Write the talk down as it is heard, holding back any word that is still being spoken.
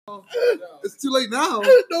It's too late now. No,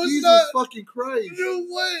 it's Jesus not. fucking Christ. You know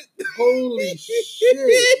what? Holy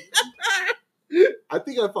shit. I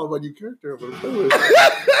think I found my new character I'm gonna play with.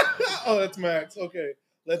 Oh, that's Max. Okay,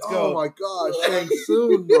 let's Oh go. my gosh, Shang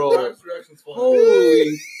Tsung, bro. Max's reaction's funny.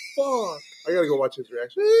 Holy fuck. I gotta go watch his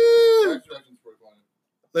reaction. Max's reaction's pretty funny.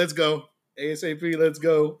 Let's go. ASAP, let's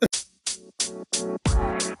go.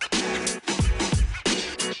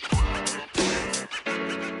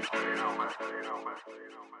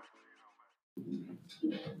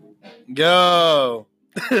 Yo.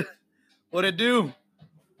 What it do?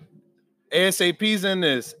 ASAP's in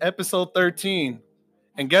this, episode 13.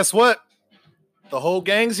 And guess what? The whole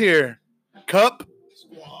gang's here. Cup.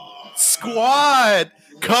 Squad.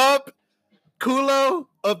 Cup. Kulo.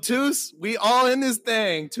 Obtuse. We all in this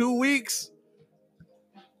thing. 2 weeks.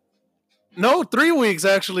 No, 3 weeks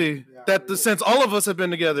actually. Since all of us have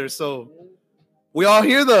been together. So we all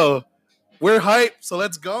here though. We're hyped. So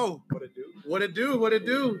let's go. What it do? What it do? What it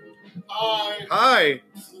do? Hi. Hi.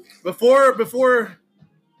 Before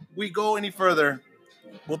we go any further,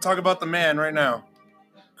 we'll talk about the man right now.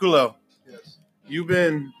 Kulo, Yes. you've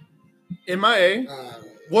been MIA.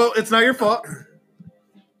 Well, it's not your fault.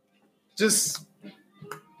 Just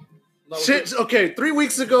shit. Okay, 3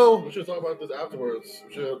 weeks ago. We should talk about this afterwards.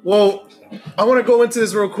 Well, I want to go into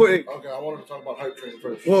this real quick. Okay, I wanted to talk about hype train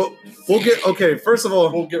first. Well, we'll get. Okay, first of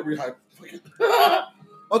all, We'll get rehyped.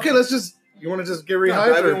 okay, let's just. You want to just get Dive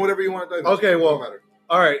rehyped? in or- whatever you want to dive in. Okay, well- Doesn't matter.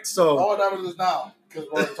 All right, I so. want to dive into this now because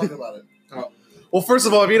we're already talking about it. Well, first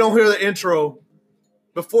of all, if you don't hear the intro,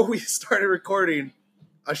 before we started recording,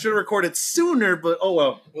 I should have recorded sooner, but oh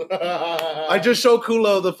well. I just showed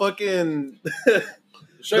Kulo the fucking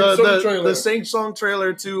the Shang Tsung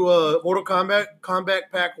trailer to Mortal Kombat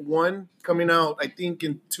Pack 1 coming out, I think,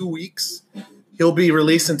 in 2 weeks. He'll be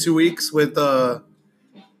released in 2 weeks with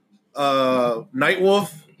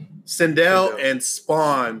Nightwolf, Sindel, and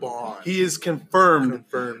Spawn. He is confirmed.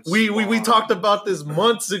 Confirmed. We talked about this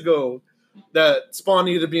months ago that Spawn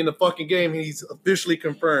needed to be in the fucking game. He's officially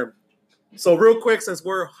confirmed. So real quick, since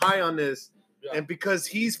we're high on this, and because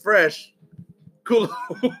he's fresh, cool.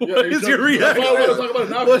 What is your reaction?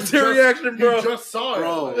 What's your reaction, bro? You just saw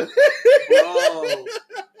it. Bro.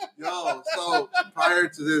 Yo, so prior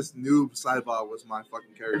to this, Noob Saibot was my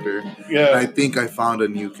fucking character. And I think I found a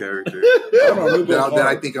new character that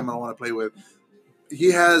I think I'm going to want to play with.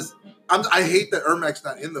 He has... I hate that Ermac's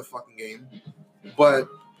not in the fucking game, but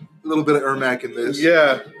a little bit of Ermac in this.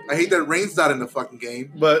 Yeah. I hate that Rain's not in the fucking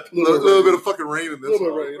game. But A little bit of fucking Rain in this. Little bit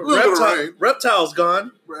of Rain. A little bit of Rain. Reptile's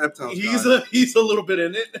gone. Reptile's He's a little bit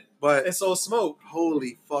in it. But And so is Smoke.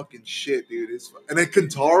 holy fucking shit, dude! And then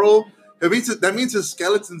Kentaro. That means his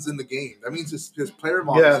skeleton's in the game. That means his player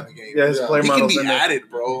model's in the game. Yeah, his Yeah. player He can model's be in there. added,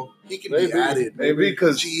 bro. He can Maybe. be added. Maybe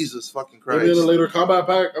because Jesus fucking Maybe in a Christ. later combat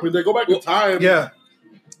pack. I mean, they go back in time. yeah,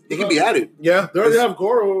 He can be added. yeah, They already have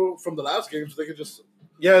Goro from the last game, so they could just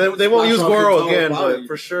yeah. They won't Splash use off Goro Kentaro's again, body. but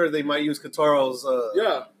for sure they might use Kataro's.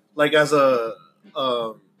 yeah. As a.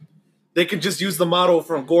 They could just use the model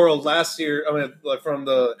from Goro last year. I mean, like from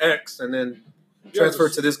the X, and then transfer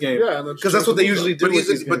it to this game. Yeah, Because that's what they usually do.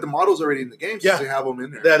 But the model's already in the game, so Yeah. they have him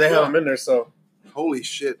in there. Yeah, they have them in there. So Holy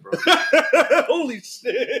shit, bro. holy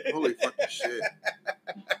shit! Holy fucking shit.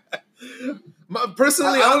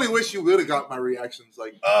 Personally, I only wish you would have got my reactions.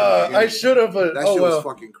 Like, I should have. But That oh shit well. was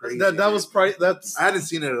fucking crazy. That dude. was probably that's I hadn't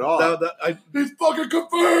seen it at all. He's fucking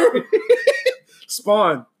confirmed.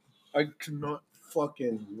 Spawn. I cannot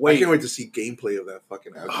fucking I wait. can't wait to see gameplay of that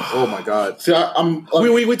fucking action. Oh my god. See, I'm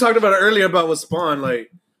We talked about it earlier about with Spawn, like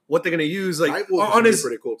what they're gonna use. Like Nightwolf on is his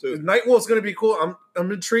pretty cool too. Nightwolf's gonna be cool.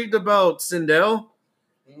 I'm intrigued about Sindel.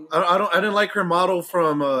 I didn't like her model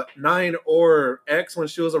from 9 or X when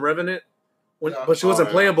she was a Revenant, Yeah. but she wasn't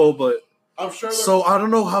yeah. playable. But I'm sure. so I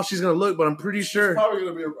don't know how she's gonna look, but I'm pretty sure probably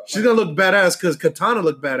gonna be. she's gonna look badass because Katana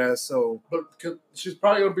looked badass. So But she's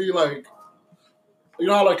probably gonna be like, you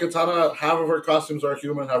know how like Katana, half of her costumes are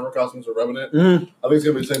human, half of her costumes are Revenant. I think it's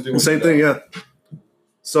gonna be the same thing. with same Sindel. thing, yeah.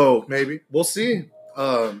 So Maybe. we'll see.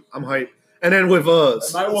 I'm hyped. And then with And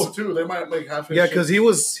Nightwolf too. They might make half. His yeah, shit. because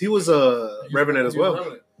he was a Revenant as He's well.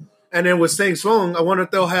 Revenant. And then with Shang Tsung, I wonder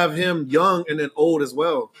if they'll have him young and then old as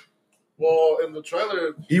well. Well, in the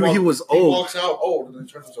trailer, He was He old. walks out old and then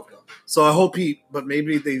turns himself young. So I hope but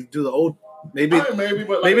maybe they do the old. Maybe Maybe,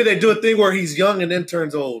 but maybe they do a thing where he's young and then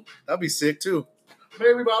turns old. That'd be sick too.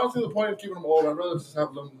 maybe, but I don't see the point of keeping them old. I'd rather just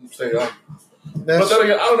have them stay young. But That's, then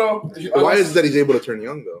again, I don't know. Why is it that he's able to turn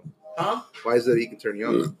young though? Huh? Why is it that he can turn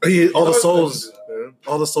young? all the He souls, Yeah.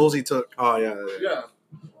 all the souls he took. Oh yeah. Yeah.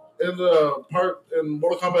 In the part in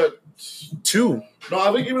Mortal Kombat 2. No,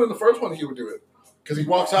 I think even in the first one he would do it. Because he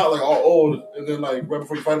walks out like all old, and then like right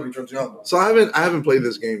before you fight him, he turns young. So I haven't played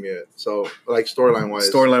this game yet. So like storyline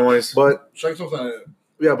wise, but Shang Tsung's not in it.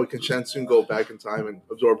 Yeah, but can Shang Tsung go back in time and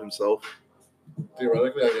absorb himself?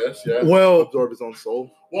 Theoretically, I guess. Yeah. Well, absorb his own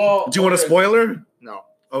soul. Well, do you want a spoiler? No.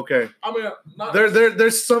 Okay. I mean, not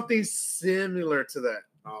there's something similar to that.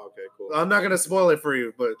 Oh, okay, cool. I'm not gonna spoil it for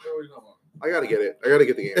you, but I gotta get it. I gotta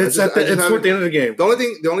get the game. It's toward the end of the game. The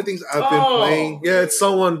only things I've been playing. Yeah, it's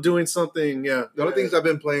someone doing something. Yeah. The only things I've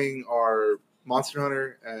been playing are Monster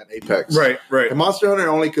Hunter and Apex. Right. And Monster Hunter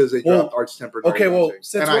only because they dropped Arch Tempered. Okay, well,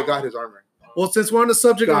 I got his armor. Well, since we're on the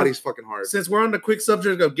subject, he's fucking hard. Since we're on the quick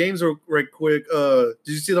subject of games, right quick. Did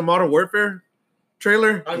you see the Modern Warfare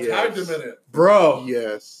trailer? I tagged him in it, bro.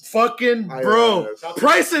 Yes, fucking bro.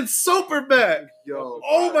 Price and Superbag. Yo,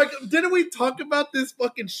 oh my god! Didn't we talk about this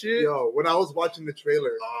fucking shit? Yo, when I was watching the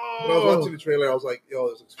trailer, I was like,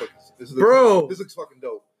 yo, this looks fucking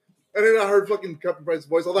dope. And then I heard fucking Captain Price's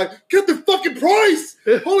voice. I was like, get the fucking price!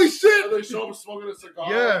 Holy shit! And they show him smoking a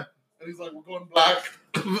cigar. Yeah. And he's like, we're going black.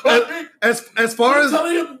 as far as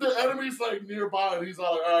telling him the enemy's like nearby, and he's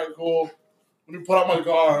all like, all right, cool. Let me put out my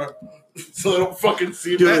car so they don't fucking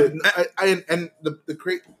see me.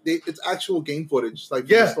 It's actual game footage, like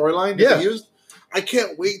the storyline that they used. I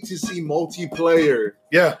can't wait to see multiplayer.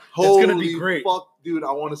 Yeah, holy it's gonna be great. Fuck, dude,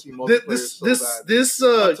 I want to see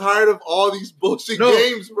multiplayer. I'm tired of all these bullshit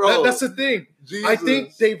games, bro. That's the thing. Jesus. I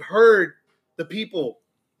think they've heard the people.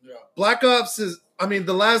 Yeah. Black Ops is. I mean,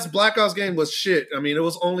 the last Black Ops game was shit. I mean, it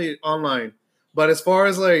was only online. But as far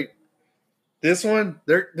as like this one,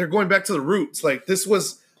 they're going back to the roots. Like this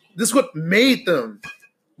what made them.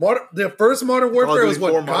 The first Modern Warfare was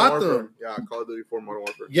what got them. Yeah, Call of Duty 4 Modern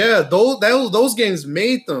Warfare. Yeah, those games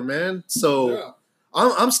made them, man. So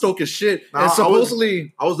I'm stoked as shit. Now, and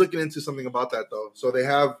supposedly, I was looking into something about that though. So they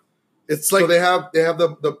have, it's like they have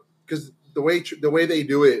the because the way they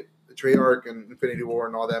do it, the Treyarch and Infinity War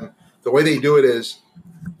and all them, the way they do it is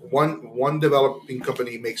one developing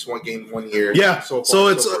company makes one game 1 year. Yeah. So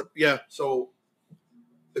it's So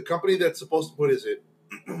the company that's supposed to, what is it?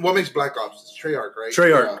 What makes Black Ops? It's Treyarch, right?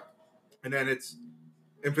 Treyarch. Yeah. And then it's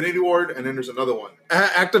Infinity Ward, and then there's another one.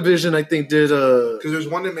 Activision, I think, did because there's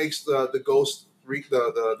one that makes the Ghost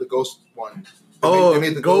the Ghost one. They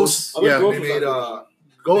made the Ghost. Yeah, Ghost they made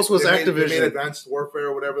Ghost was Activision. They made Advanced Warfare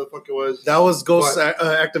or whatever the fuck it was. That was Ghost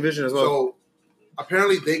Activision as well. So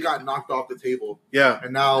apparently they got knocked off the table. Yeah,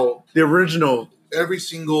 and now the original. Every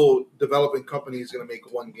single developing company is going to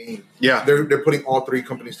make one game. Yeah, they're putting all three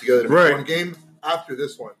companies together to make one game after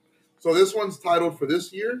this one. So this one's titled for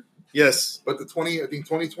this year. Yes, but the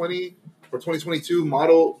 2020 or 2022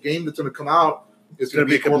 model game that's going to come out is going to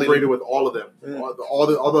be incorporated with all of them. All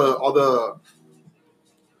the.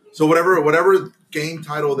 So whatever game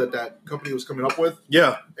title that company was coming up with,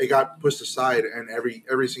 it got pushed aside, and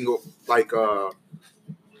every single I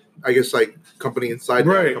guess company inside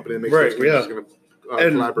that company that makes those games is going to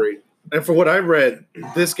collaborate. And for what I read,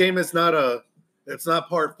 this game is it's not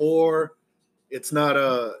part 4. It's not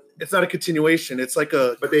a continuation. It's like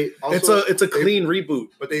it's a clean reboot.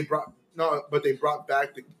 But they brought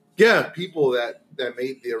back the people that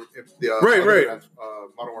made the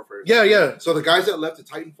Modern Warfare. Yeah. So the guys that left to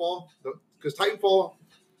Titanfall, because Titanfall,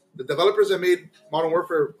 the developers that made Modern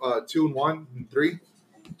Warfare 2 and 1 and 3,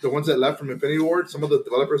 the ones that left from Infinity Ward, some of the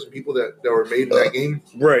developers and people that were made in that game,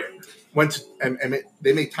 went to, and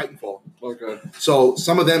they made Titanfall. Okay. So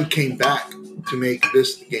some of them came back to make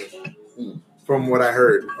this game, from what I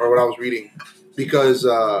heard or what I was reading, because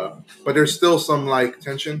but there's still some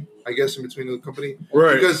tension, I guess, in between the company,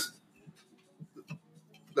 because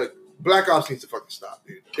Black Ops needs to fucking stop,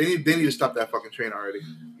 dude. They need to stop that fucking train already.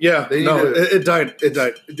 Yeah, it died. It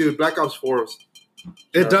died, dude. Black Ops 4 was.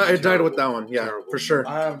 It died with that one. Yeah, for sure.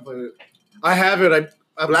 I haven't played it. I have it.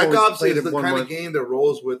 Black Ops is the kind of game that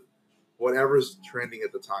rolls with whatever's trending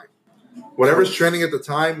at the time. Whatever's trending at the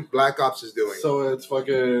time, Black Ops is doing. So it's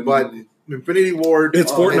fucking. But Infinity Ward,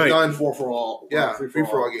 it's Fortnite. Done free for all. Yeah, free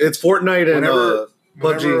for all games. It's Fortnite and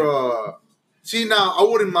PUBG. See, now I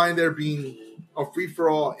wouldn't mind there being a free for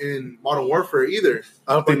all in Modern Warfare either.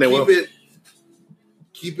 I don't think they will.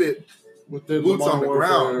 Keep it with the boots on the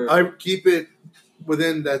ground. Keep it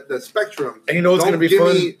within that spectrum. And it's going to be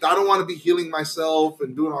fun. I don't want to be healing myself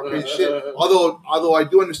and doing all crazy shit. Although I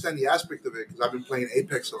do understand the aspect of it because I've been playing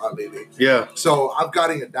Apex a lot lately. Yeah. So I've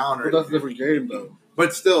gotten it down. But that's a different game, though.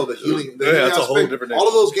 But still, the healing. That's a whole different. All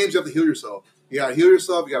of those games, you have to heal yourself. You gotta heal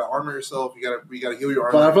yourself. You gotta armor yourself. You gotta heal your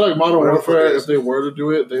armor. But I feel like Modern Warfare, if they were to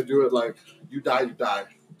do it, they do it like you die.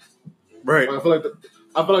 Right. But I feel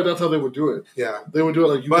like that's how they would do it. Yeah. They would do it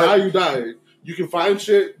like you die. You can find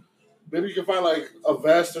shit. maybe you can find like a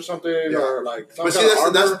vest or something or like some but kind of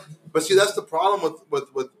armor. That's the problem with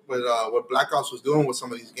what Black Ops was doing with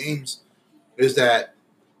some of these games is that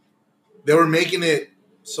they were making it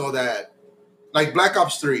so that like Black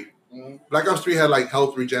Ops 3. Mm-hmm. Black Ops 3 had like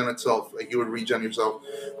health regen itself, like you would regen yourself,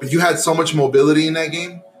 but you had so much mobility in that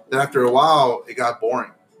game that after a while it got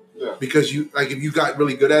boring. Yeah. Because you like if you got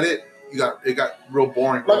really good at it, it got real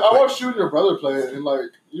boring. Like I watched you and your brother play it, and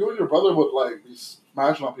like you and your brother would like be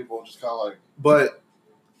smashing on people and just kind of like. But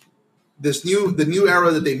the new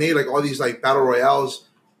era that they made, like all these like battle royales,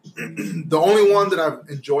 the only one that I've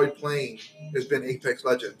enjoyed playing has been Apex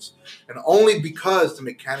Legends, and only because the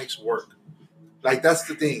mechanics work. Like that's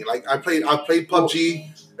the thing. Like I played PUBG.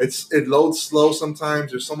 It loads slow sometimes.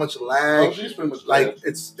 There's so much lag. PUBG's pretty much like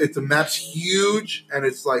it's the map's huge and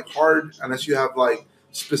it's like hard unless you have like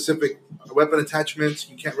specific weapon attachments.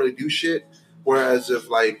 You can't really do shit. Whereas if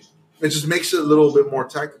like it just makes it a little bit more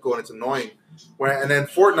tactical and it's annoying. And then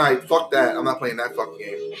Fortnite, fuck that. I'm not playing that fucking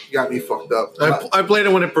game. You got me fucked up. I played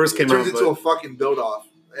it when it first came out. It turns into a fucking build off.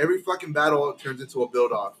 Every fucking battle turns into a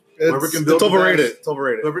build off. It's overrated. It's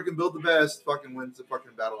overrated. Whoever can build the best fucking wins the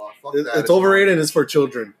fucking battle off. Fuck that. It's overrated and it's for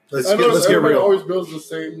children. Let's get real. Always builds the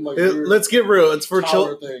same. Like let's get real. It's for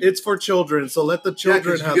children. It's for children. So let the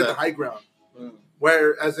children have the high ground.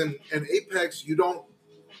 Whereas in Apex, you don't.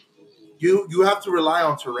 You have to rely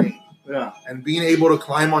on terrain. Yeah. And being able to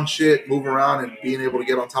climb on shit, move around, and being able to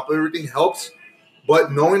get on top of everything helps.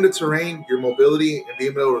 But knowing the terrain, your mobility, and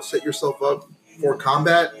being able to set yourself up for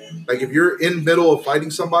combat, like if you're in the middle of fighting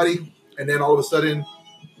somebody, and then all of a sudden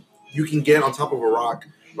you can get on top of a rock,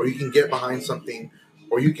 or you can get behind something,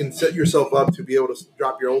 or you can set yourself up to be able to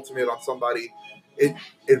drop your ultimate on somebody, it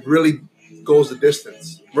really goes the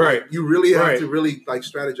distance. Right. You really have to really like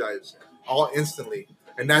strategize all instantly.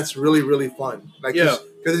 And that's really, really fun. Like,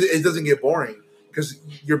 because it doesn't get boring. Because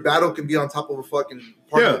your battle can be on top of a fucking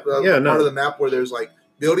part of the map where there's like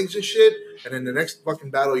buildings and shit. And then the next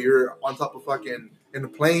fucking battle, you're on top of fucking in the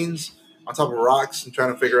plains, on top of rocks, and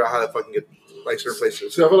trying to figure out how to fucking get like certain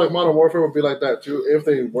places. See, I feel like Modern Warfare would be like that too if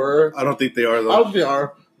they were. I don't think they are though. I don't think they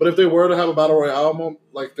are. But if they were to have a battle royale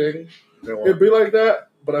like thing, it'd be like that.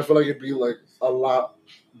 But I feel like it'd be like a lot.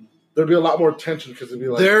 There'd be a lot more tension because it'd be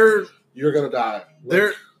like you're gonna die.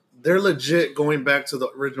 Like, they're legit going back to the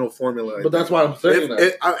original formula. But that's why I'm saying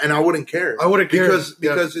that. And I wouldn't care. I wouldn't care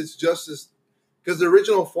because it's just as because the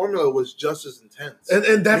original formula was just as intense.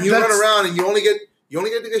 And that you run around and you only get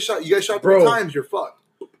to get shot. You get shot 3 times, you're fucked.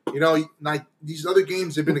 You know, like these other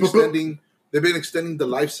games have been extending. They've been extending the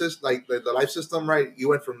life system, like the life system. Right, you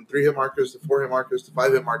went from 3 hit markers to 4 hit markers to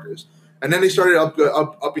 5 hit markers. And then they started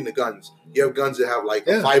upping the guns. You have guns that have like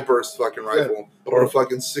a 5-burst fucking rifle or a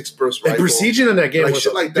fucking 6-burst rifle. And precision in that game like was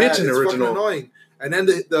shit like that. In the original. Fucking annoying. And then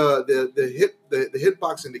the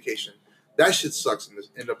hitbox indication, that shit sucks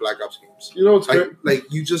in the Black Ops games. You know what's like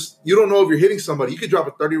you don't know if you're hitting somebody. You could drop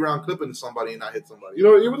a 30-round clip into somebody and not hit somebody. You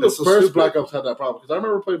know, even the first Black Ops had that problem because I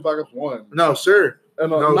remember playing Black Ops 1. No, sir.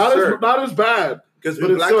 And not as bad because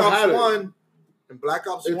in Black Ops 1. In Black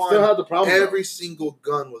Ops 1, still had the problem. Every single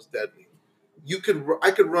gun was deadly.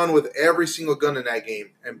 I could run with every single gun in that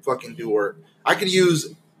game and fucking do work. I could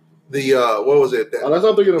use the what was it? That's what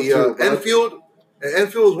I'm thinking of the Enfield.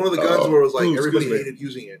 Enfield was one of the guns where it was like everybody hated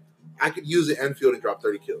using it. I could use the Enfield and drop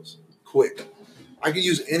 30 kills quick. I could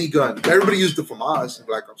use any gun. Everybody used the FAMAS in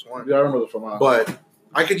Black Ops 1. Yeah, I remember the FAMAS. But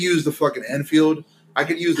I could use the fucking Enfield. I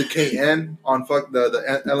could use the KN on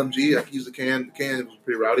the LMG. I could use the KN. The KN was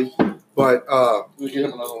pretty rowdy. But we get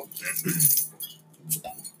him another one.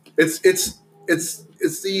 It's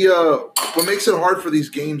the what makes it hard for these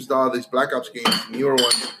games, dog. These Black Ops games, newer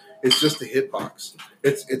ones. It's just the hitbox.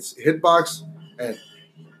 It's hitbox and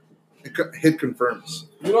hit confirms.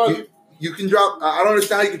 You know, you can drop. I don't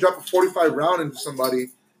understand how you can drop a 45 round into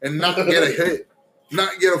somebody and not get a hit,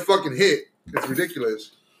 not get a fucking hit. It's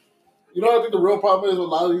ridiculous. You know, I think the real problem is with a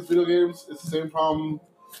lot of these video games. It's the same problem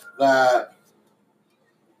that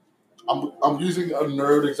I'm using a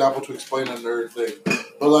nerd example to explain a nerd thing,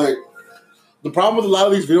 but like. The problem with a lot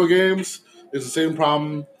of these video games is the same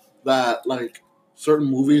problem that like certain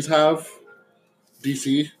movies have.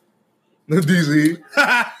 DC.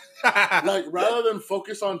 Like rather than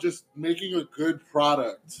focus on just making a good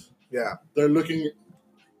product, they're looking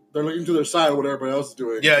to their side of what everybody else is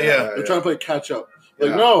doing. They're trying to play catch up.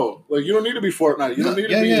 Like no, like you don't need to be Fortnite. You don't need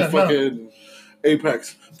to be fucking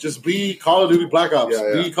Apex. Just be Call of Duty Black Ops.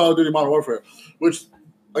 Be Call of Duty Modern Warfare. Which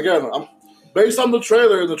again, based on the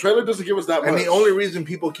trailer doesn't give us that much. And the only reason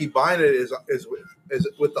people keep buying it is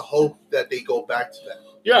with the hope that they go back to that.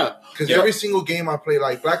 Yeah. Because every single game I play,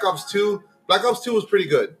 like Black Ops 2 was pretty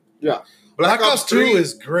good. Yeah. Black Ops 2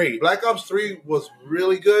 is great. Black Ops 3 was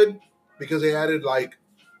really good because they added like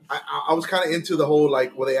I was kind of into the whole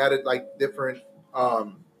like they added like different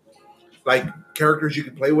like characters you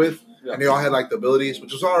could play with, and they all had like the abilities,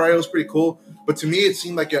 which was all right. It was pretty cool. But to me, it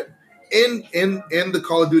seemed like in the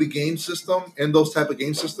Call of Duty game system, in those type of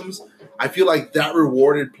game systems, I feel like that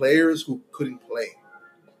rewarded players who couldn't play.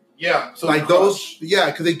 Yeah, so like those,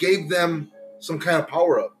 because they gave them some kind of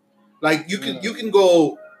power up. Like you can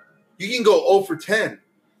go 0 for 10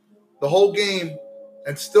 the whole game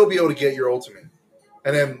and still be able to get your ultimate,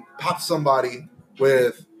 and then pop somebody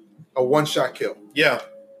with a one-shot kill. Yeah.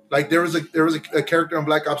 Like there was a character on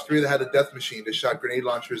Black Ops 3 that had a death machine that shot grenade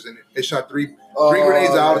launchers and it shot three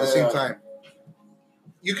grenades out at the same time.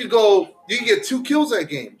 You can get 2 kills that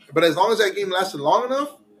game, but as long as that game lasted long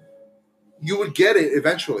enough, you would get it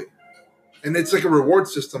eventually. And it's like a reward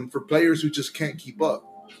system for players who just can't keep up.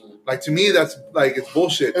 Like to me, that's like it's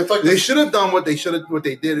bullshit. It's like they should have done what they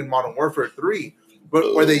did in Modern Warfare 3,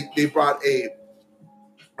 but where they brought a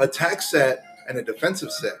attack set and a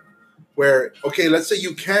defensive set. Where, okay, let's say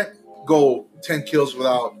you can't go 10 kills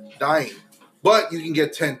without dying, but you can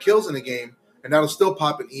get 10 kills in a game, and that'll still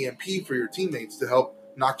pop an EMP for your teammates to help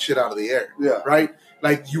knock shit out of the air. Yeah. Right?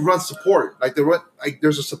 Like, you run support.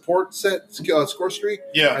 There's a support set score streak,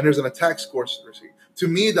 and there's an attack score streak. To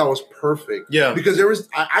me, that was perfect. Yeah. Because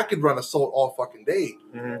I could run assault all fucking day,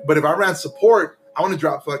 but if I ran support, I want to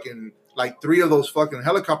drop fucking, like, 3 of those fucking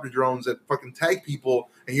helicopter drones that fucking tag people,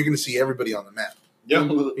 and you're going to see everybody on the map. Yeah.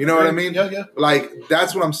 You know what I mean? Yeah. Like,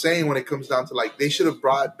 that's what I'm saying when it comes down to, like, they should have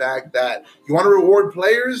brought back that. You want to reward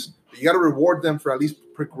players, you got to reward them for at least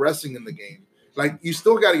progressing in the game. Like, you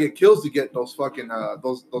still got to get kills to get those fucking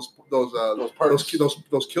those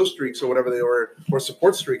kill streaks or whatever they were, or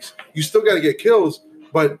support streaks. You still got to get kills,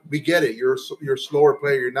 but we get it. You're a slower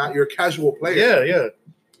player. You're a casual player. Yeah.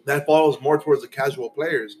 That follows more towards the casual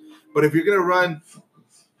players. But if you're gonna run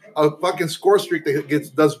a fucking score streak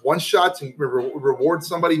that does one shots and reward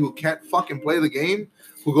somebody who can't fucking play the game,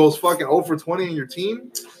 who goes fucking 0 for 20 in your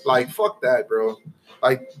team, like, fuck that, bro.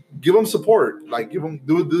 Like, give him support. Like, give him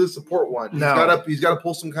do the support one. He's got to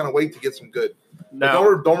pull some kind of weight to get some good.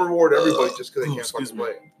 Don't reward everybody just because they can't fucking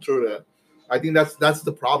play. True that. I think that's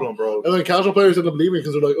the problem, bro. And then casual players end up leaving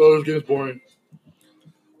because they're like, oh, this game's boring.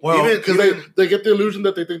 Well, because they get the illusion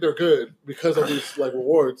that they think they're good because of these like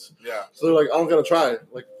rewards. Yeah. So they're like, I don't gotta try.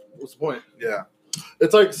 Like, what's the point? Yeah.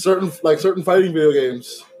 It's like certain fighting video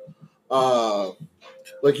games.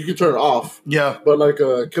 Like, you can turn it off. Yeah. But like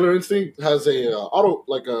Killer Instinct has a auto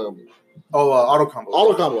combo.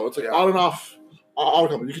 Auto combo. It's like on and off auto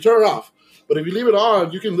combo. You can turn it off, but if you leave it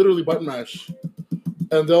on, you can literally button mash,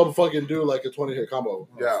 and they'll fucking do like a 20-hit combo.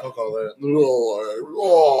 Yeah. Fuck all that.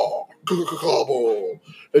 Combo.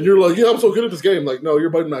 And you're like, yeah, I'm so good at this game. Like, no, you're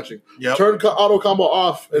button mashing. Yep. Turn auto combo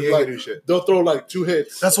off, and like they'll throw like 2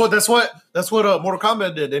 hits. That's what Mortal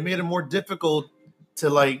Kombat did. They made it more difficult to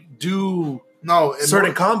like do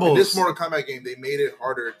certain combos. In this Mortal Kombat game, they made it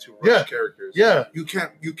harder to rush characters. Yeah. You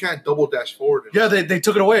can't double dash forward. They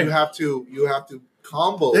took it away. You have to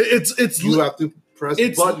combo. You have to press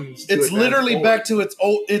buttons. It's literally forward. Back to its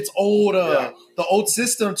old the old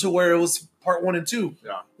system to where it was part 1 and 2.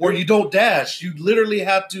 Yeah. Where you don't dash. You literally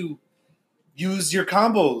have to use your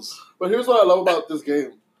combos. But here's what I love about this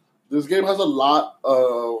game. This game has a lot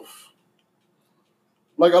of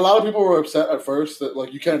like, a lot of people were upset at first that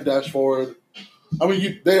like you can't dash forward. I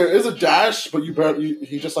mean, there is a dash, but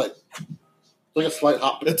he just like a slight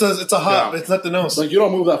hop. It's a hop. Yeah. It's nothing else. Like, you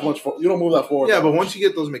don't move that much. You don't move that forward. Yeah, but once you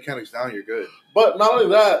get those mechanics down, you're good. But not only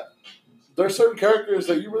that, there's certain characters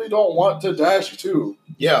that you really don't want to dash to.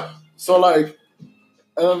 Yeah. So like,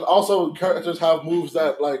 and also characters have moves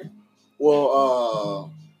that like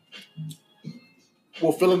will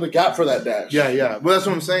fill in the gap for that dash. Yeah. Well, that's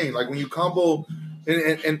what I'm saying. Like, when you combo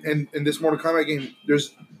in this Mortal Kombat game,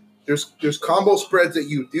 there's combo spreads that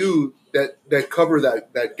you do that cover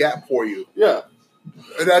that gap for you. Yeah.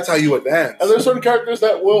 And that's how you advance. And there's certain characters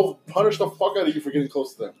that will punish the fuck out of you for getting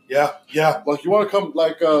close to them. Yeah. Like, you want to come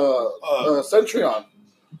like Centurion.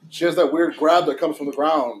 She has that weird grab that comes from the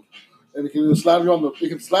ground, and it can slam you on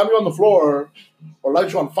the floor or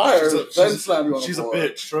light you on fire, then slam you on the floor. She's a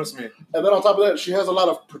bitch, trust me. And then on top of that, she has a lot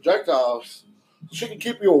of projectiles. She can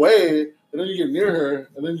keep you away, and then you get near her,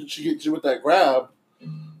 and then she gets you with that grab,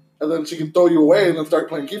 and then she can throw you away and then start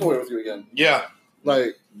playing keep away with you again. Yeah.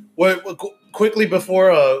 Like, quickly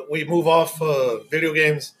before we move off video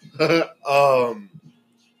games, the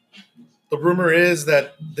rumor is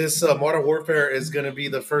that this Modern Warfare is going to be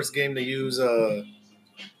the first game to use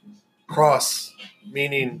cross,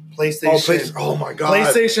 meaning PlayStation. Oh my god,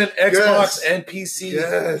 PlayStation, Xbox, and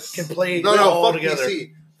PC can play all together.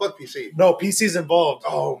 PC. Fuck PC. No, PC's involved.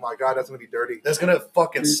 Oh my god, that's gonna be dirty. That's gonna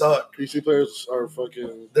fucking suck. PC players are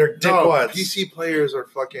fucking. They're dickwads. PC players are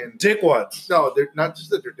fucking dickwads. No, they're not just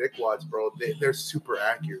that they're dickwads, bro. They're super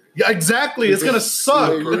accurate. Yeah, exactly. It's gonna suck.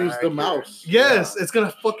 They use the mouse. Yes, it's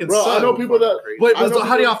gonna fucking suck. I know people that. Wait,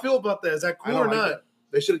 how do y'all feel about that? Is that cool or not?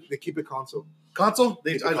 They keep it console. Console?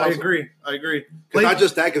 I agree. Not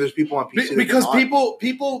just that, because there's people on PC. Because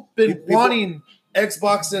people been wanting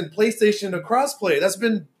Xbox and PlayStation to crossplay. That's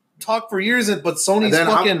been talk for years, but Sony's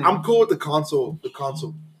fucking. I'm cool with the console. The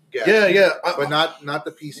console. Yeah. But not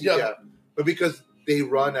the PC. Yeah. But because they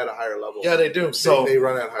run at a higher level. Yeah, they do. So they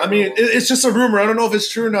run at a higher level. I mean, it's just a rumor. I don't know if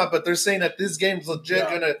it's true or not, but they're saying that this game's legit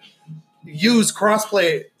gonna use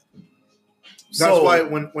crossplay. That's why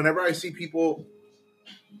whenever I see people,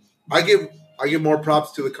 I give more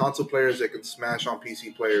props to the console players that can smash on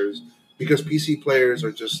PC players, because PC players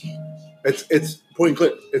are just it's point and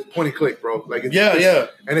click. It's point and click, bro. Like it's,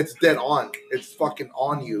 and it's dead on. It's fucking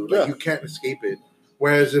on you. Like you can't escape it.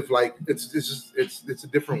 Whereas if like it's a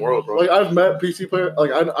different world, bro. Like I've met PC players.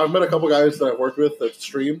 Like I've met a couple guys that I've worked with that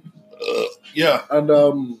stream.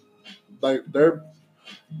 And like they're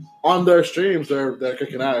on their streams, they're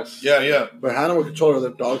kicking ass. Yeah. But handling with controller, they're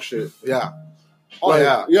dog shit. Yeah. Like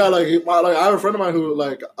I have a friend of mine who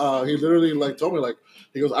he literally like told me like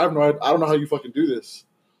he goes, I don't know how you fucking do this.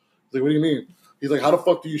 I was like, what do you mean? He's like, how the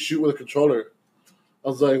fuck do you shoot with a controller? I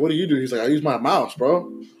was like, what do you do? He's like, I use my mouse,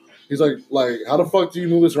 bro. He's like how the fuck do you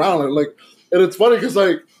move this around? And it's funny because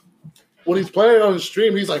like when he's playing on his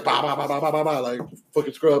stream, he's like bah bah bah bah bah bah, bah like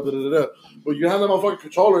fucking scrub da da da. But you have that motherfucking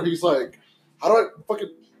controller, he's like, how do I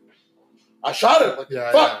fucking? I shot it. Like,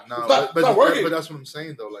 fuck, no, it's not working. But that's what I'm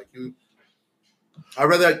saying though. Like I'd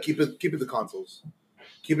rather keep it the consoles.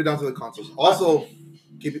 Keep it down to the consoles. Also,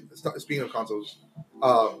 speaking of consoles,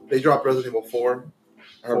 they dropped Resident Evil 4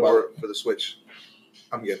 for the Switch.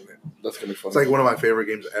 I'm getting it. That's gonna be fun. It's like one of my favorite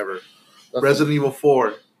games ever. Resident Evil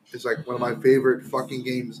 4 is like one of my favorite fucking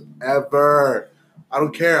games ever. I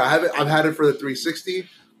don't care. I've had it for the 360.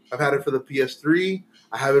 I've had it for the PS3.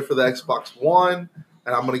 I have it for the Xbox One,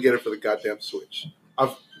 and I'm gonna get it for the goddamn Switch.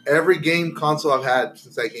 Every game console I've had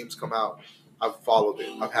since that game's come out, I've followed it.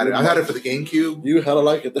 I've had it for the GameCube. You had to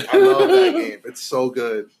like it. I love that game. It's so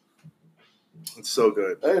good. It's so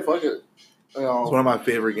good. Hey, fuck it. It's one of my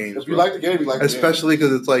favorite games. If you like the game, you like the game. Especially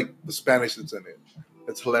because it's like the Spanish that's in it.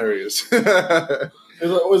 It's hilarious. Is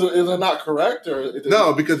it not correct or?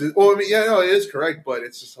 No, because it is correct, but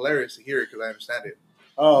it's just hilarious to hear it because I understand it.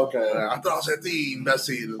 Oh, okay. I thought I was at the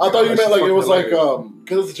messy. I thought you meant like it was hilarious. Like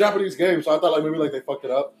because it's a Japanese game, so I thought like maybe like they fucked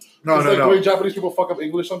it up. No. The way Japanese people fuck up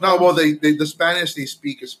English sometimes. No, well the Spanish they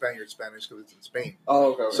speak is Spanish because it's in Spain.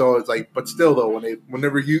 Oh, okay. So it's like, but still though,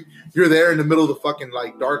 whenever you're there in the middle of the fucking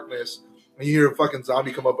like darkness. And you hear a fucking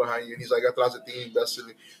zombie come up behind you, and he's like, "Atrás de ti,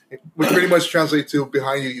 imbécil," which pretty much translates to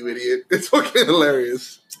 "behind you, you idiot." It's fucking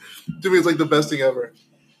hilarious. To me, it's like the best thing ever.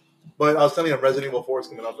 But I was telling you, Resident Evil 4 is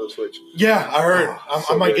coming out for the Switch. Yeah, I heard.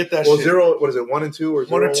 I might get that. Well, shit. Zero. What is it? 1 and 2 or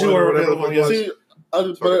 1 or 2 or whatever. Yeah. See, I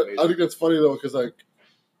think that's funny though, because like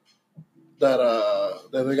that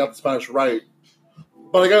they got the Spanish right.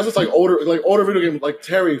 But I guess it's like older video games like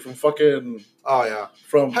Terry from fucking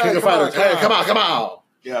from King of Fighters. Hey, come on.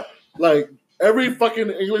 Yeah. Like every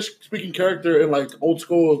fucking English speaking character in like old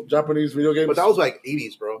school Japanese video games. But that was like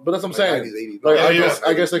 80s, bro. But that's what I'm saying. 90s, 80s. Like,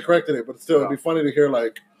 I guess they corrected it, but still, it'd be funny to hear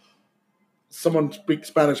like someone speak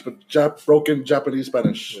Spanish but broken Japanese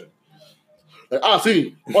Spanish. Yeah. Like,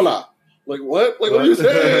 sí, hola. Like what? Like what are you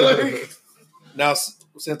saying? Like now,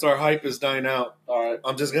 since our hype is dying out, all right,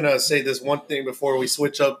 I'm just gonna say this one thing before we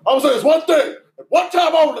switch up. I'm gonna say this one thing, one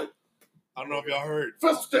time only. I don't know if y'all heard.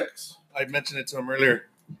 Fist sticks. I mentioned it to him earlier.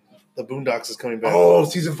 The Boondocks is coming back. Oh,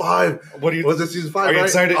 season 5. Was it season 5? Are you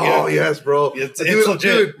excited? Oh, yes, bro. It's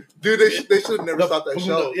legit. Dude, they should have never stopped that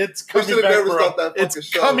show. It's coming back, bro.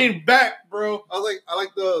 It's coming back, bro.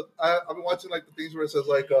 I've been watching like the things where it says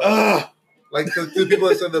like the people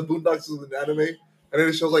that said the Boondocks is an anime, and then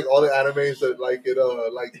it shows like all the animes that like it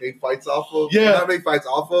like made fights off of. Yeah, not make fights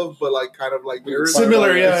off of, but like kind of like mirrors.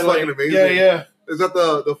 Similar, yeah. It's fucking amazing. Yeah. Is that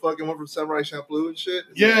the fucking one from Samurai Champloo and shit?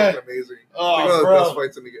 It's fucking amazing. Oh, it's like one of the best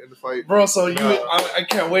fights in the fight. Bro, so I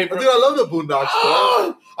can't wait, bro. Dude, I love the Boondocks,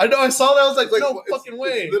 bro. I know, I saw that. I was like, no fucking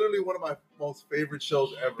way. It's literally one of my most favorite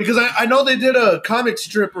shows ever. Because I know they did a comic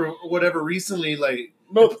strip or whatever recently, like...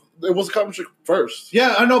 No, it was a comic strip first.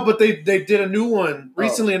 Yeah, I know, but they did a new one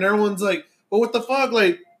recently, and everyone's like, well, what the fuck?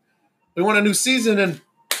 Like, we want a new season, and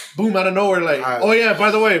boom, out of nowhere, like, oh yeah,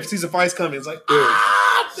 by the way, season 5's coming. It's like,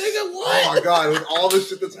 nigga, what? Oh my god! With all this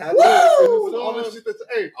shit that's happening, with all this shit that's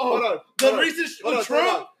hold on. The recent with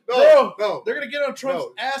Trump, no, they're gonna get on Trump's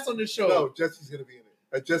ass on this show. No, Jesse's gonna be in it.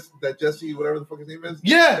 That Jesse, whatever the fuck his name is.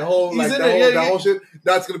 Yeah, the whole like that whole shit.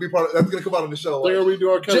 That's gonna be that's gonna come out on the show. They're gonna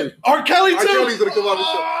redo R. Kelly. R. Kelly too. R. Kelly's gonna come out on the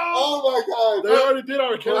show. Oh my god! They already did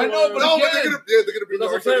R. Kelly. I know, but they're gonna bring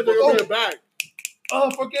R. Kelly. They're gonna bring it back. Oh,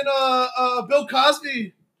 fucking Bill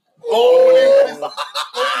Cosby. Oh, holy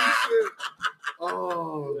shit!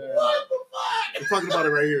 Oh, man. What the fuck? We're talking about it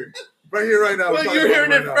right here. Right here, right now. Well, you're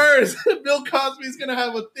hearing it first. Bill Cosby's gonna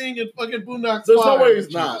have a thing in fucking Boondocks. There's no way he's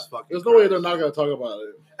not. There's no way they're not gonna talk about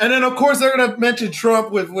it. And then of course they're gonna mention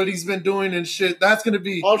Trump with what he's been doing and shit. That's gonna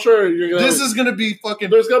be. I'm sure you're gonna. This is gonna be fucking.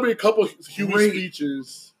 There's gonna be a couple Huey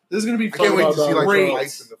speeches. This is gonna be. I can't wait to see like the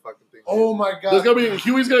lights in the fucking thing. Oh my god. There's gonna be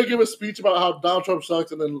Huey's gonna give a speech about how Donald Trump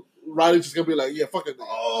sucks, and then Riley's just gonna be like, "Yeah, fuck it."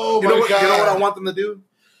 Oh my god. You know what I want them to do?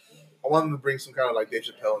 I want them to bring some kind of like Dave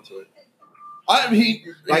Chappelle into it. I mean,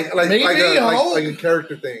 like a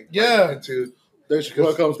character thing. Yeah. Like, into Dave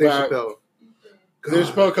Chappelle comes back. Dave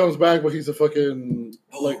Chappelle comes back, but he's a fucking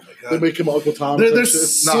they make him Uncle Tom.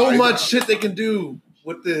 There's so much shit they can do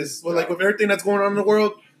with this. With everything that's going on in the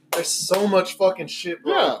world, there's so much fucking shit,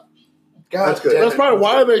 bro. Yeah. God, that's good. That's probably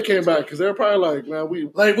why they came back, because they're probably like, man,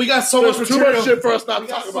 we got so much material. Too much shit for us not to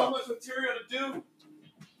talk about. So much material to do.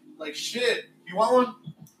 Like shit. You want one?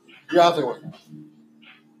 Yeah, I'll take one.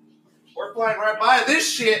 We're flying right by this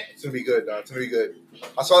shit. It's gonna be good, dog. It's gonna be good.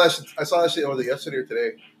 I saw that shit over yesterday or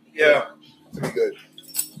today. Yeah. It's gonna be good.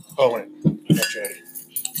 Oh wait. Okay.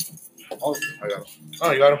 Oh, I got him.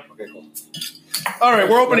 Oh, you got him? Okay, cool. All right,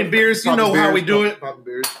 we're opening beers. You know how we do it. Popping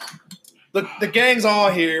beers. The gang's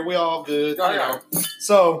all here. We all good. You know.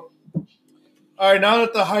 So, all right, now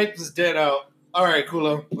that the hype is dead out. All right,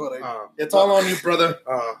 Kulo. It's all on you, brother.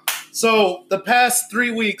 So, the past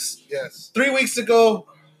 3 weeks. Yes. 3 weeks ago,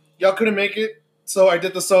 y'all couldn't make it. So, I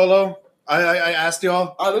did the solo. I asked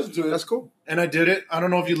y'all. I listened to it. That's cool. And I did it. I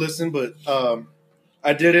don't know if you listened, but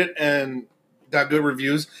I did it and got good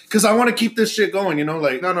reviews. Because I want to keep this shit going, you know?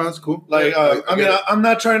 Like, no, that's cool. Like, I'm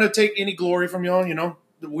not trying to take any glory from y'all, you know?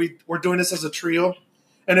 We're doing this as a trio.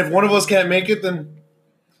 And if one of us can't make it, then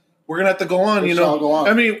we're going to have to go on, you know? Go on.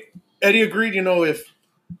 I mean, Eddie agreed, you know,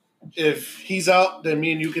 if he's out, then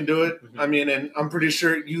me and you can do it. Mm-hmm. I mean, and I'm pretty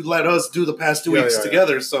sure you let us do the past 2 weeks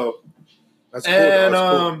together, so. That's cool. And,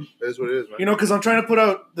 that's cool. That is what it is, man. You know, because I'm trying to put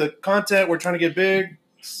out the content. We're trying to get big,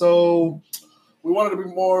 so. We wanted to be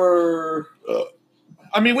more.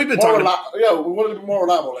 I mean, we've been talking. We wanted to be more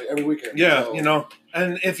reliable, like every weekend. Yeah, so. You know.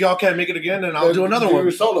 And if y'all can't make it again, then I'll do another one.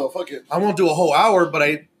 Solo, fuck it. I won't do a whole hour, but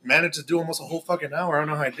I managed to do almost a whole fucking hour. I don't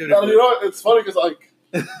know how I did it. You know what? It's funny because, like,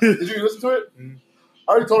 did you listen to it? Mm-hmm.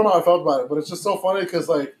 I already told him how I felt about it, but it's just so funny because,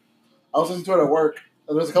 like, I was listening to it at work,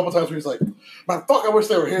 and there's a couple times where he's like, man, fuck, I wish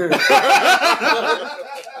they were here.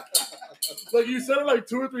 Like, you said it like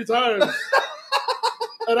 2 or 3 times.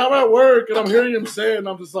 And I'm at work, and I'm hearing him say it, and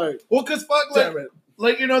I'm just like, well, because fuck,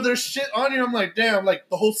 like, you know, there's shit on here. I'm like, damn, like,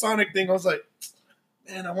 the whole Sonic thing, I was like,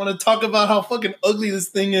 man, I want to talk about how fucking ugly this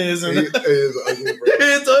thing is. And it is ugly, bro.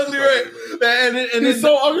 It's ugly, right? And it's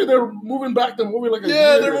so ugly, they're moving back the movie like a year.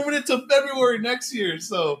 Yeah, they're moving it to February next year,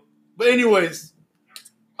 so. But anyways.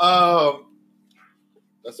 What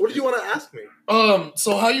did you want to ask me?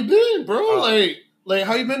 So how you been, bro? Like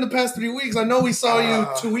how you been the past 3 weeks? I know we saw you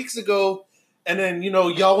 2 weeks ago, and then, you know,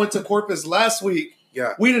 y'all went to Corpus last week.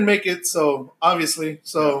 Yeah. We didn't make it, so obviously.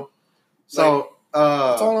 So it's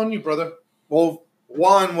all on you, brother. Well,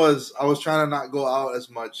 one was I was trying to not go out as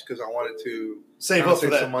much because I wanted to save up for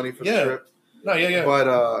that. some money for the trip. No, yeah. But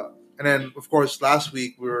and then of course last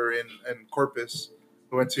week we were in Corpus.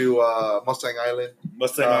 We went to Mustang Island,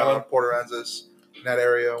 Port Aransas, in that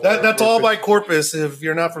area. That's all by Corpus. If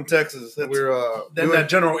you're not from Texas, we're that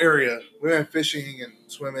general area. We went fishing and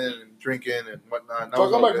swimming and drinking and whatnot. So I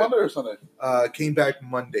come back Monday or Sunday? Came back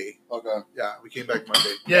Monday. Okay. Yeah, we came back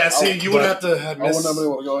Monday. Yeah, see, you would have to miss.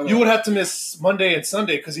 You would have to miss Monday and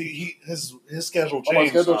Sunday because his schedule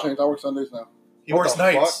changed. My schedule changed. I work Sundays now. He works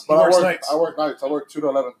nights. I work nights. I work 2 to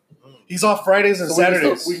 11. He's off Fridays and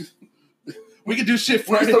Saturdays. We could do shit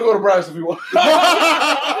Friday. We can still go to Bryce if you want.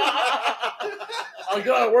 I get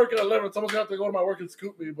out of work at 11. Someone's going to have to go to my work and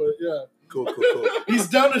scoop me, but yeah. Cool. He's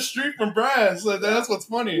down the street from Bryce. So that's what's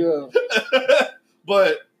funny. Yeah.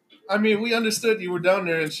 But I mean, we understood you were down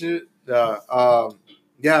there and shit.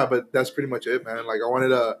 Yeah, but that's pretty much it, man. Like, I wanted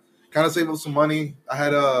to kind of save up some money. I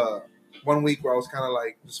had 1 week where I was kind of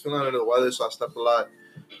like just feeling under the weather, so I slept a lot.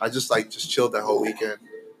 I just chilled that whole weekend,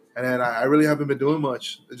 and then I really haven't been doing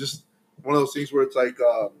much. It's just one of those things where it's like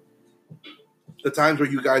the times where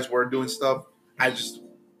you guys were doing stuff, I just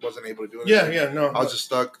wasn't able to do anything. Yeah, no. I was just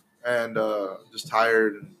stuck. and just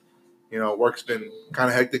tired. And, work's been kind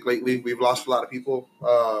of hectic lately. We've lost a lot of people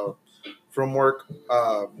from work.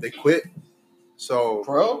 They quit. So,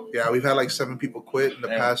 bro, yeah, we've had like 7 people quit in the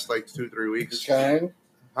past like 2-3 weeks. Okay.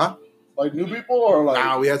 Huh? Like new people or like?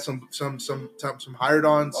 Nah, we had some hired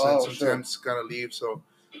ons and some temps kind of leave. So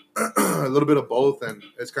a little bit of both, and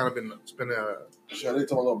it's been a shit. I need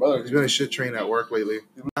to my little brother. It's been a shit train at work lately.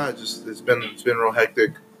 It's been real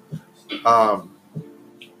hectic.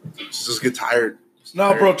 Just get tired.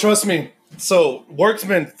 Bro, trust me. So work's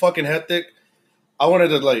been fucking hectic. I wanted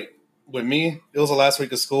to with me. It was the last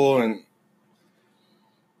week of school, and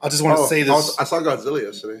I just want to say this. I saw Godzilla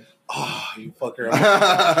yesterday. Oh, you fucker.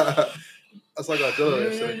 I saw Godzilla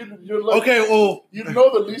yesterday. Okay, well. You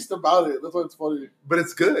know the least about it. That's why it's funny. But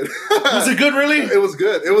it's good. Was it good, really? It was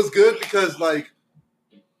good. It was good because,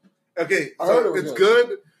 it's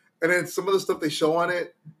good. And then some of the stuff they show on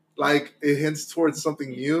it, it hints towards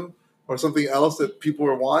something new or something else that people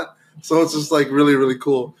want. So it's just, really, really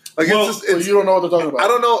cool. You don't know what they're talking about? I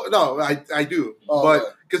don't know. No, I do.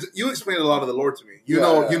 But because you explained a lot of the lore to me. You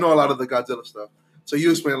know a lot of the Godzilla stuff. So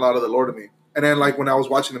you explained a lot of the lore to me. And then, when I was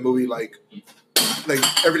watching the movie,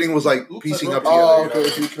 everything was, piecing up together. Oh, okay.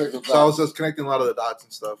 So I was just connecting a lot of the dots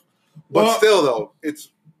and stuff. But still, though, it's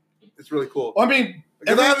really cool. I mean...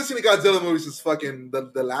 Because I haven't seen a Godzilla movie since fucking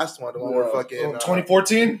the last one. The one where fucking...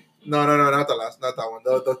 2014? No, not the last. Not that one.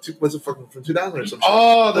 Was it fucking from 2000 or something?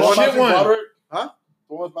 Oh, the shit one. Huh?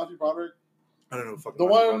 The one with Matthew Broderick? I don't know. Fucking the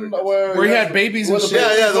one where he had babies and shit.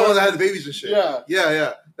 Yeah, the one that had babies and shit. Yeah.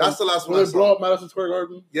 That's the last one I saw. They blow up Madison Square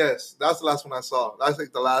Garden? Yes, that's the last one I saw. That's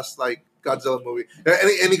the last Godzilla movie.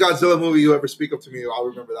 Any Godzilla movie you ever speak up to me, I'll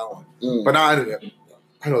remember that one. But now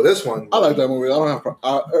I know this one. I like that movie. I don't have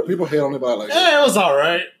people hate on it, but I like it. Yeah, it was all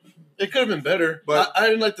right. It could have been better, but I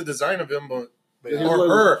didn't like the design of him. But or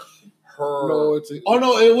her. No,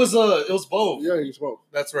 it was both. Yeah, he's both.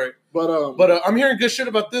 That's right. But I'm hearing good shit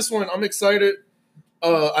about this one. I'm excited.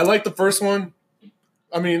 I like the first one.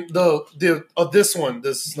 I mean this one,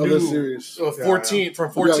 this new series, 14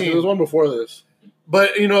 from 14. There was one before this.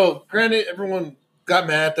 But granted, everyone got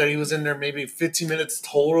mad that he was in there maybe 15 minutes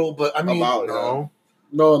total. But I mean, no,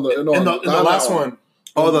 in the last one.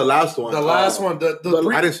 Oh, the last one. The last one. The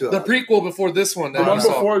prequel before this one. The one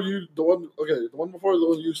before the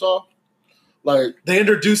one you saw. They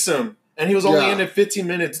introduced him, and he was only in it 15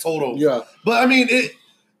 minutes total. Yeah, but I mean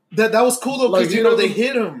that was cool though because they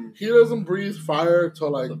hit him. He doesn't breathe fire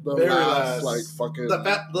till the very last fucking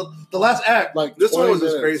the last act. This one was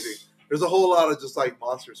just crazy. There's a whole lot of just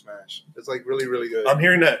Monster Smash. It's really, really good. I'm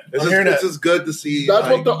hearing that. It's just good to see. That's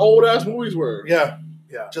what the old ass movies were. Yeah.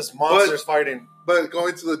 Just monsters fighting. But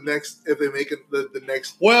going to the next, if they make it the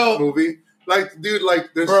next movie,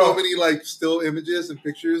 there's so many still images and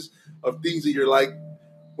pictures of things that you're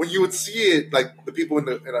when you would see it, the people in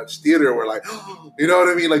a theater were you know what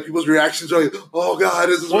I mean? People's reactions are oh god,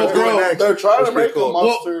 this is what's going next. They're trying to make a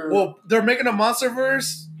monster. Well, they're making a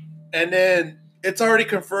MonsterVerse, and then it's already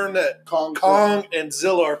confirmed that Kong and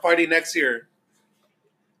Zilla are fighting next year.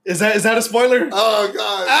 Is that a spoiler? Oh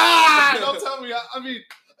god! Don't tell me. I mean,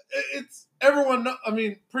 it's everyone. I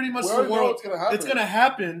mean, pretty much the world. It's gonna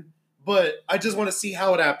happen, but I just want to see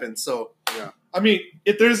how it happens. So yeah. I mean,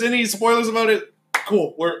 if there's any spoilers about it,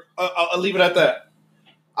 cool. I'll leave it at that.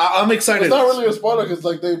 I'm excited. It's not really a spoiler because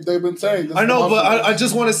they've been saying. This I know, but I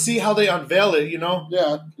just want to see how they unveil it.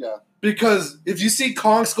 Yeah. Because if you see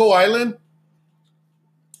Kong Skull Island.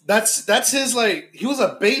 That's his he was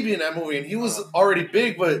a baby in that movie and he was already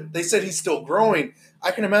big, but they said he's still growing.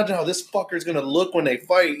 I can imagine how this fucker's gonna look when they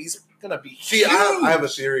fight. He's gonna be huge. I have a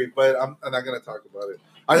theory, but I'm not gonna talk about it.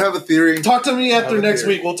 I have a theory. Talk to me after next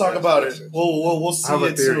week. We'll talk about it. We'll see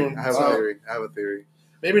it soon. I have a theory.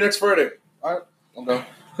 Maybe next Friday. All right. Okay.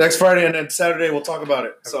 Next Friday and then Saturday we'll talk about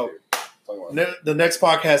it. So the next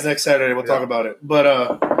podcast next Saturday we'll talk about it. But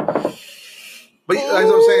as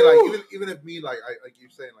I'm saying, even if me, I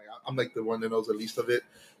keep saying, I'm the one that knows the least of it.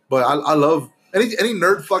 But I love any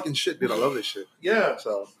nerd fucking shit, dude. I love this shit. Yeah.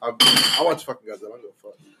 So I watch fucking Godzilla. I don't give a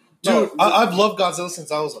fuck. Dude, I've loved Godzilla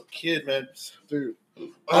since I was a kid, man. Dude,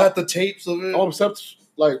 I had the tapes of it. Except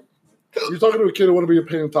you're talking to a kid who wanted to be a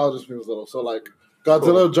paleontologist when he was little. So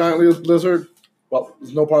Godzilla, giant lizard. Well,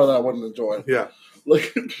 there's no part of that I wouldn't enjoy. Yeah.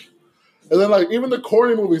 And then, even the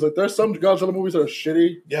corny movies, there's some Godzilla movies that are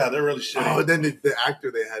shitty. Yeah, they're really shitty. Oh, and then the actor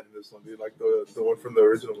they had in this one, dude, the one from the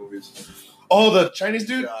original movies. Oh, the Chinese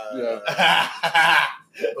dude? Yeah.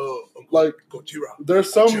 Gojira.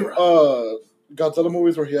 There's some Godzilla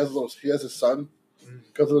movies where he has his son,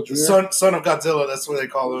 Godzilla Jr. Son of Godzilla. That's what they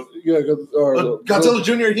call him. Yeah, Godzilla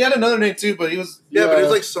Jr. He had another name too, but he was. Yeah, but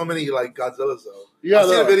there's like so many like Godzillas though. Yeah, I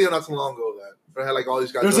seen a video not so long ago of that. They had like all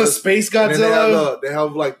these Godzillas. There's a space Godzilla. They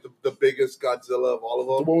have like the biggest Godzilla of all of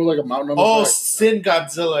them. The one with like a mountain on the back. Sin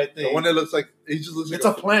Godzilla, I think. The one that looks like he just looks like it's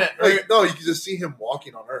a plant. Right? Like, no, you can just see him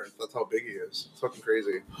walking on Earth. That's how big he is. It's fucking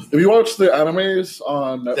crazy. If you watch the animes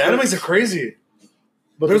on Netflix, the animes are crazy.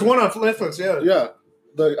 But there's one on Netflix. Yeah,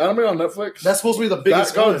 the anime on Netflix. That's supposed to be the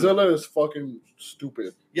biggest. That Godzilla is fucking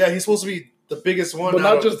stupid. Yeah, he's supposed to be the biggest one. But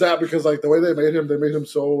not just that, because like the way they made him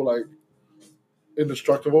so like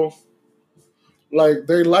indestructible. Like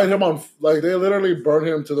they light him on, like they literally burn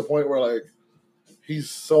him to the point where like he's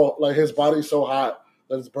so like his body's so hot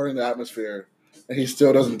that it's burning the atmosphere, and he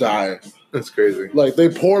still doesn't die. That's crazy. Like they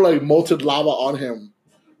pour like molten lava on him,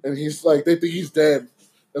 and he's like they think he's dead,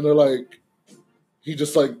 and they're like he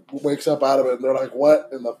just like wakes up out of it, and they're like, "What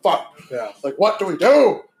in the fuck? Yeah, like what do we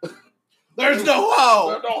do? There's no how.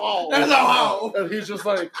 There's no how. There's no how." And he's just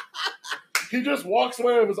like. He just walks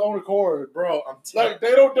away of his own accord, bro. Like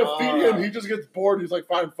they don't defeat him. He just gets bored. He's like,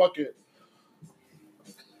 "Fine, fuck it."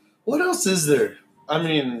 What else is there? I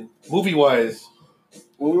mean, movie-wise,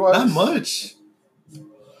 not much.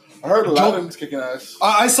 I heard Aladdin's kicking ass.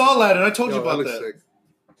 I saw Aladdin. I told you about that. Sick.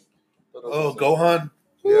 Oh, Gohan.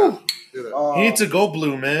 Yeah. He needs to go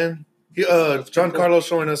blue, man. John Carlos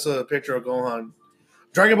showing us a picture of Gohan.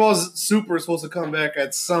 Dragon Ball Super is supposed to come back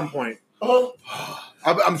at some point.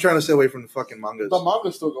 I'm trying to stay away from the fucking mangas. The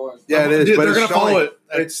manga's still going. Yeah, it is. Dude, but they're gonna follow it.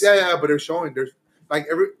 But they're showing. There's like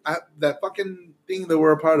that fucking thing that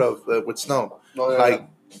we're a part of with Snow. Oh, yeah. Like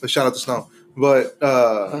the shout out to Snow. But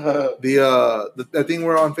the thing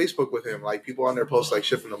we're on Facebook with him, like people on there post like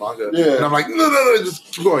shit from the manga, and I'm like, no, just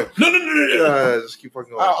keep going. No, just keep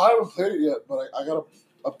fucking going. I haven't played it yet, but I gotta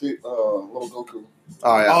update Little Goku.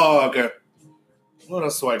 Oh yeah. Oh okay. What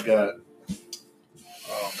else do I got?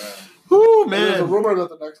 Oh man. Ooh, man. There's a rumor that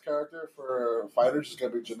the next character for Fighters is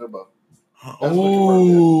going to be Janemba.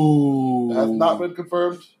 Oh. It has not been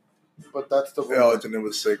confirmed, but that's the rumor. Oh,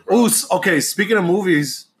 Janemba's sick, bro. Ooh, okay, speaking of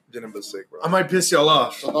movies. Janemba's sick, bro. I might piss y'all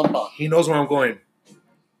off. He knows where I'm going.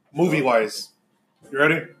 Movie-wise. You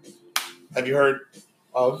ready? Have you heard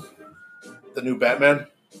of the new Batman?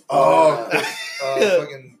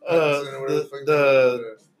 Fucking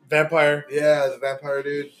the vampire. Yeah, the vampire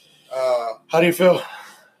dude. How do you feel?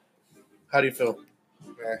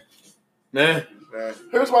 Nah.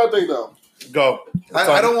 Here's my thing, though. Go.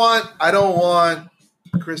 I don't want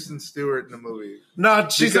Kristen Stewart in the movie. No,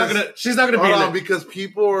 she's not gonna be in it because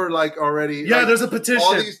people are like already. Yeah, like, there's a petition.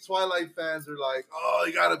 All these Twilight fans are like, "Oh,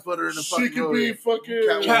 you gotta put her in the fucking movie." She could be fucking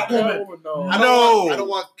Catwoman. No. I don't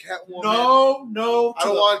want Catwoman. No. I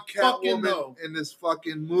don't want Catwoman in this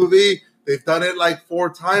fucking movie. They've done it like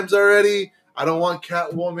 4 times already. I don't want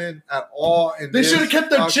Catwoman at all. They should have kept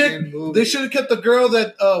the chick. Movie. They should have kept the girl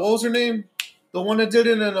that what was her name? The one that did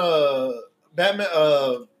it in Batman,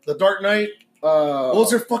 The Dark Knight. What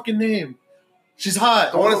was her fucking name? She's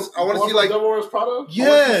hot. I want to see like Devil Wears Prada.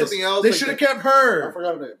 Yes, something else. They should have kept her. I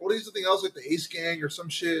forgot her name. What is something else like the Ace Gang or some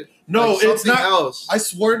shit? No, like it's not. Else. I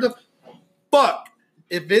swear to fuck.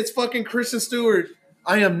 If it's fucking Kristen Stewart,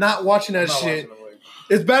 I am not watching that shit.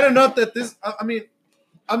 It's bad enough that this. I mean,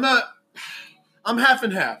 I'm not. I'm half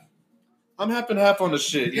and half. I'm half and half on the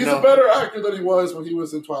shit. He's a better actor than he was when he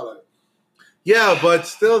was in Twilight. Yeah, but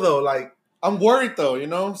still though, like I'm worried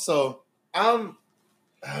though, so I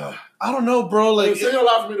don't know, bro. Like, it's not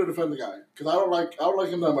allowed for me to defend the guy because I don't like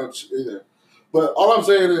him that much either. But all I'm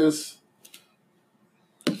saying is,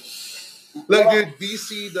 look, dude,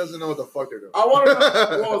 DC doesn't know what the fuck they're doing. I want to.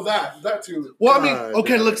 Well, that too. Well, I mean,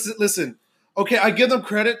 okay, listen. Okay, I give them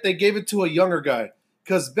credit. They gave it to a younger guy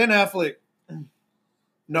because Ben Affleck.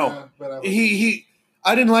 No, yeah, Ben Affleck. He.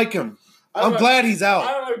 I didn't like him. I'm glad he's out.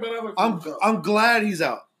 I don't like Ben Affleck. I'm glad he's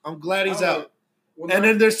out. I'm glad he's out. And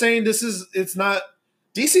then they're saying it's not.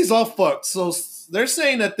 DC's all fucked. So they're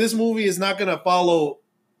saying that this movie is not going to follow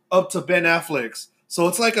up to Ben Affleck's. So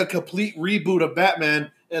it's like a complete reboot of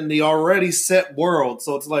Batman in the already set world.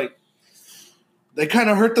 So it's like they kind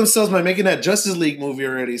of hurt themselves by making that Justice League movie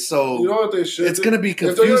already. So you know what they should? It's going to be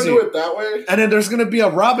confusing. If they're going to do it that way, and then there's going to be a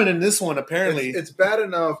Robin in this one. Apparently, it's bad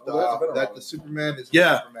enough that the Superman is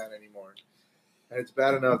not Superman anymore, and it's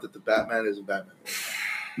bad enough that the Batman isn't Batman.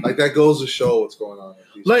 Like that goes to show what's going on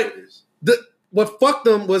with these movies. What fucked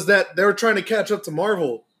them was that they were trying to catch up to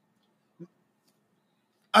Marvel.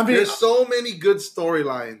 I mean, there's so many good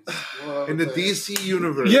storylines in the DC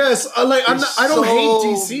universe. Yes, I don't hate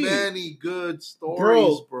DC. So many good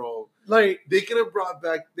stories, bro. Like they could have brought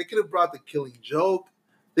the Killing Joke.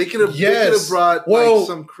 They could have brought like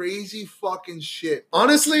some crazy fucking shit.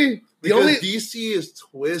 Honestly, DC is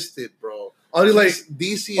twisted, bro.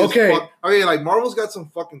 DC is okay. Like Marvel's got some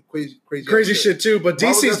fucking crazy shit too, but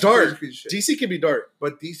DC's dark. DC can be dark,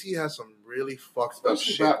 but DC has some really fucked up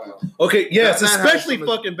shit. Batman. Okay, yes, Batman especially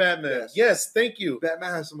fucking Batman. Yes, thank you.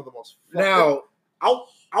 Batman has some of the most. Now,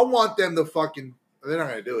 I want them to fucking. They're not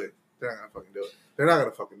gonna do it. They're not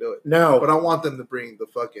gonna fucking do it. No, but I want them to bring the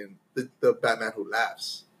fucking the Batman Who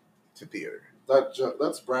Laughs to theater.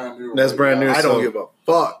 That's brand new. That's brand new. I don't give a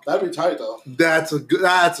fuck. That'd be tight though. That's a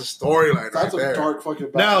storyline. That's a dark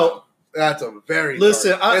fucking Batman. Now that's a very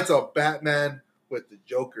it's a Batman with the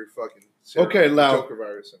Joker fucking Joker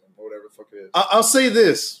virus in him or whatever the fuck it is. I'll say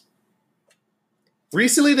this.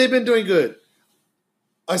 Recently, they've been doing good.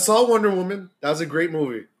 I saw Wonder Woman. That was a great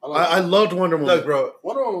movie. I loved Wonder Woman. Look, bro,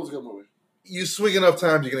 Wonder Woman was a good movie. You swing enough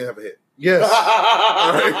times, you're gonna have a hit. Yes.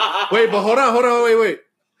 Right. Wait, but hold on, wait.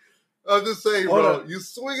 I'm just saying, bro. You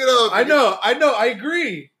swing it up. I know. I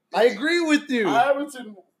agree. I agree with you. I haven't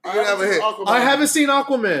seen Aquaman. I haven't seen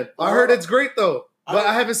Aquaman. I heard it's great though, but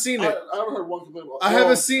I haven't seen it. I haven't heard one complaint about it. I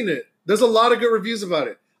haven't seen it. There's a lot of good reviews about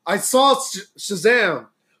it. I saw Shazam.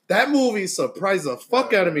 That movie surprised the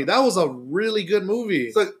fuck out of me. That was a really good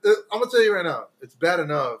movie. So I'm gonna tell you right now, it's bad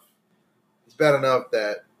enough. It's bad enough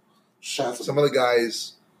that some of the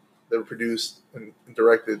guys that produced and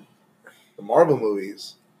directed the Marvel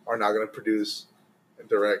movies are not going to produce and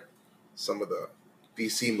direct some of the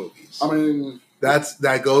DC movies. I mean,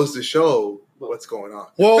 that goes to show what's going on.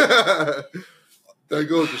 Well, that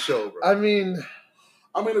goes to show, bro. I mean,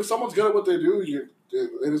 if someone's good at what they do,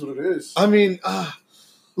 it is what it is. I mean,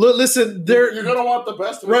 look, listen, you're gonna want the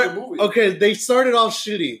best to make the movie. Okay, they started off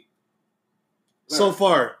shitty so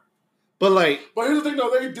far, but here's the thing, though,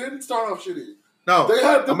 they didn't start off shitty. No, they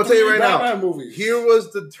had I'm gonna tell you right Batman now. Movies. Here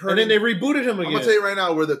was the turning, and then they rebooted him again. I'm gonna tell you right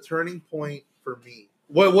now where the turning point for me.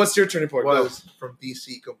 What's your turning point? Was from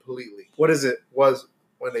DC completely. What is it? Was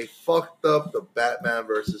when they fucked up the Batman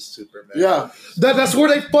versus Superman. Yeah, that's where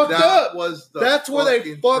they fucked up. That's where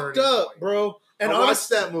they fucked up, point. Bro. And I watched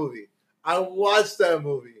that movie.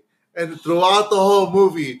 And throughout the whole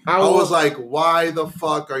movie, I was like, "Why the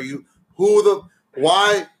fuck are you?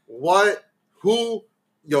 Why? What? Who?"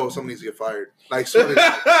 Yo, someone needs to get fired.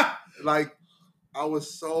 Like I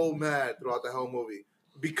was so mad throughout the whole movie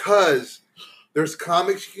because there's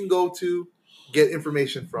comics you can go to, get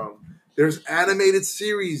information from. There's animated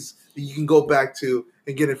series that you can go back to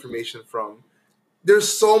and get information from. There's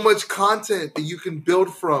so much content that you can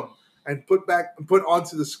build from and put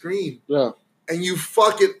onto the screen. Yeah. And you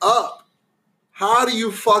fuck it up. How do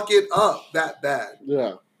you fuck it up that bad?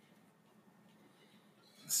 Yeah.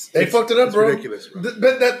 They fucked it up, bro. Ridiculous, bro.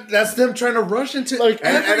 But that's them trying to rush into and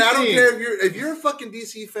I don't care if you're a fucking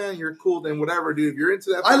DC fan, you're cool. Then whatever, dude. If you're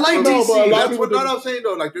into that, I like DC. That's what I'm saying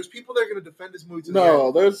though. Like, there's people that are going to defend this movie.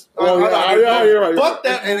 There's you're right. Fuck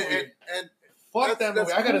that movie. And fuck that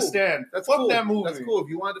movie. I gotta stand. That's fuck cool. that movie. That's cool. If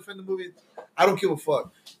you want to defend the movie, I don't give a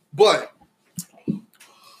fuck. But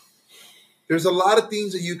there's a lot of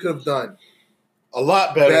things that you could have done. A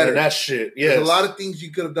lot better than that shit. Yes. There's a lot of things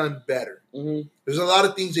you could have done better. Mm-hmm. There's a lot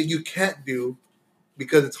of things that you can't do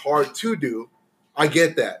because it's hard to do. I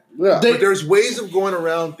get that. Yeah. But there's ways of going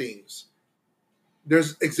around things.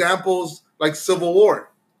 There's examples like Civil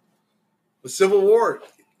War. The Civil War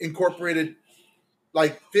incorporated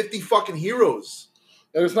like 50 fucking heroes.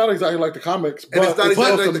 And it's not exactly like the comics, but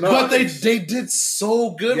they did so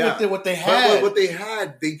good with it. What they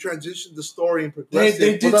had, they transitioned the story and progressed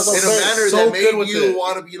they did in a manner that made you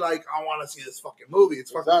want to be like, I want to see this fucking movie.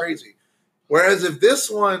 It's fucking crazy. Whereas if this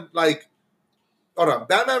one, like, hold on,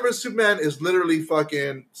 Batman vs Superman is literally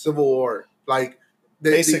fucking Civil War. Like,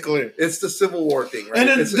 basically, it's the Civil War thing, right?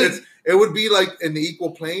 And it would be like in the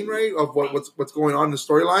equal plane, right, of what's going on in the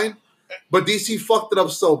storyline. But DC fucked it up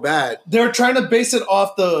so bad. They're trying to base it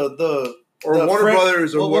off the Warner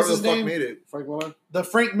Brothers or whoever the fuck made it. Frank Miller? The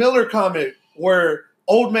Frank Miller comic where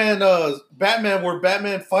old man Batman, where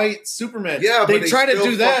Batman fights Superman. Yeah, they tried to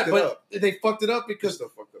do that, but they fucked it up because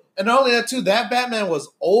and not only that too, that Batman was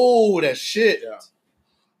old as shit. Yeah.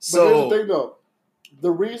 So but here's the thing though.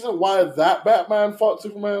 The reason why that Batman fought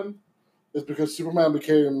Superman is because Superman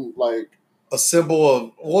became like a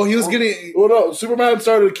symbol of he was getting. Well, no, Superman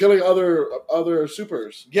started killing other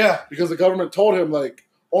supers. Yeah, because the government told him like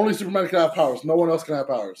only Superman can have powers. No one else can have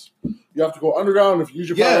powers. You have to go underground. If you use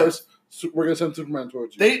your powers, we're gonna send Superman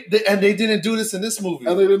towards you. They didn't do this in this movie,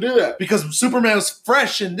 and they didn't do that because Superman was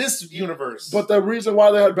fresh in this universe. But the reason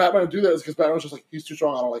why they had Batman do that is because Batman was just like, he's too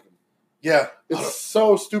strong. I don't like him. Yeah, it's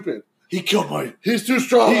so stupid. He killed my. He's too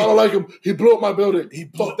strong. I don't like him. He blew up my building. He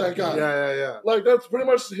fucked that guy. Yeah. Like that's pretty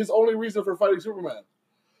much his only reason for fighting Superman.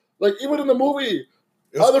 Like even in the movie,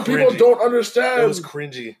 other people don't understand. It was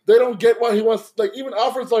cringy. They don't get why he wants. Like even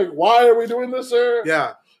Alfred's like, "Why are we doing this, sir?"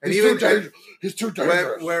 Yeah, and he's too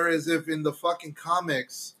dangerous. Whereas if in the fucking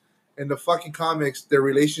comics, their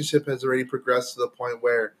relationship has already progressed to the point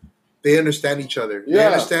where they understand each other.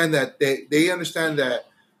 Yeah. They understand that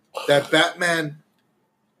Batman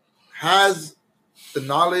has the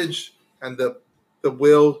knowledge and the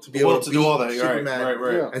will to be able to do all that. Superman.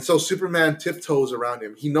 Right. Yeah. And so Superman tiptoes around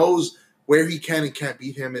him. He knows where he can and can't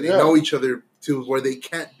beat him, and they know each other to where they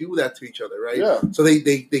can't do that to each other, right? Yeah. So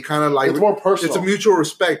they kind of like it's more personal. It's a mutual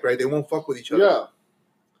respect, right? They won't fuck with each other. Yeah.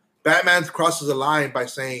 Batman crosses a line by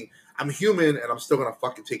saying, "I'm human and I'm still gonna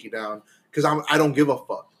fucking take you down because I don't give a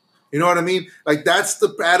fuck." You know what I mean? Like that's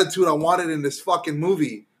the attitude I wanted in this fucking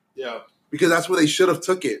movie. Yeah. Because that's where they should have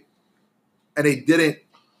took it, and they didn't.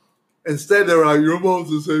 Instead, they were like, "Your mom's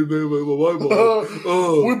the same name as my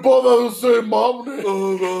mom." We both have the same mom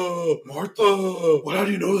name. Martha. Well, how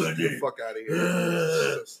do you know that name? Fuck out of here.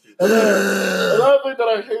 Another thing that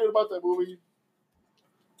I hated about that movie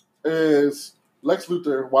is Lex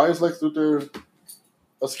Luthor. Why is Lex Luthor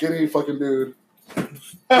a skinny fucking dude?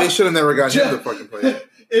 They should have never got him to fucking play it.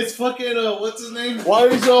 It's fucking, what's his name? Why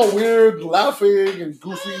is he all weird, laughing, and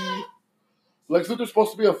goofy? Lex Luthor's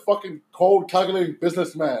supposed to be a fucking cold, calculating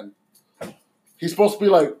businessman. He's supposed to be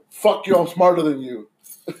like, fuck you, I'm smarter than you.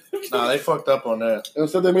 Nah, they fucked up on that. And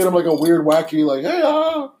instead they made him like a weird, wacky, like, hey,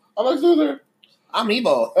 I'm Lex Luthor. I'm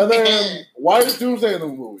evil. And then, why is Doomsday in the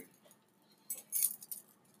movie?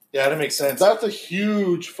 Yeah, that makes sense. That's a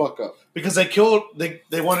huge fuck up. Because they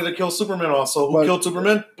wanted to kill Superman also. Who killed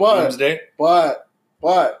Superman? Doomsday. But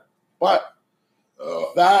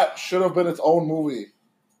that should have been its own movie.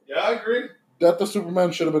 Yeah, I agree. Death of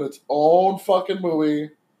Superman should have been its own fucking movie.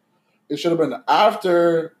 It should have been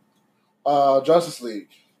after Justice League.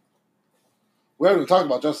 We haven't even talked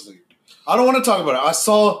about Justice League. I don't want to talk about it. I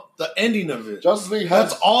saw the ending of it. Justice League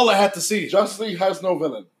that's all I had to see. Justice League has no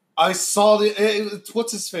villain. I saw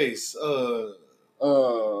what's his face? But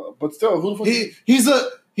still, who the fuck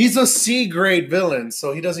he's a C grade villain,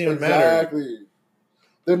 so he doesn't even matter. Exactly.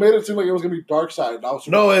 They made it seem like it was gonna be Darkseid.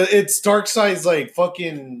 No, it's Darkseid's like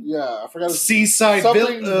fucking I forgot his seaside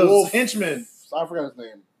henchman. I forgot his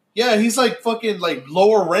name. Yeah, he's like fucking like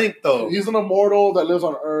lower rank though. He's an immortal that lives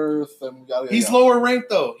on Earth and he's lower rank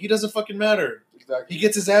though. He doesn't fucking matter. Exactly. He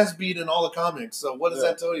gets his ass beat in all the comics. So what does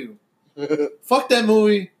that tell you? Fuck that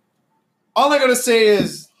movie. All I gotta say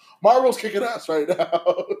is Marvel's kicking ass right now.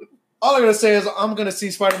 All I gotta say is I'm gonna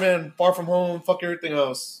see Spider-Man Far From Home. Fuck everything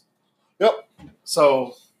else. Yep.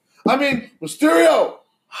 So, I mean, Mysterio.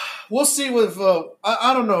 We'll see with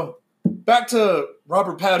I don't know. Back to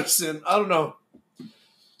Robert Pattinson. I don't know.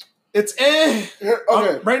 It's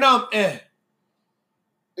Okay. Right now, I'm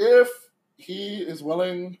If he is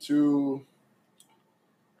willing to,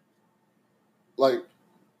 like,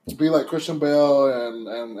 be like Christian Bale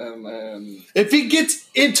and if he gets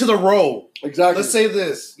into the role, exactly. Let's say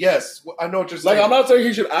this. Yes, I know what you're saying. Like, I'm not saying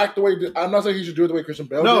he should act the way. I'm not saying he should do it the way Christian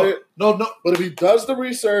Bale did it. No. But if he does the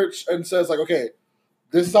research and says like, okay,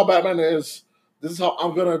 this is how Batman is. This is how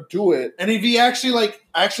I'm gonna do it. And if he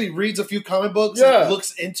actually reads a few comic books and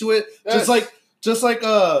looks into it, just like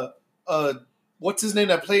what's his name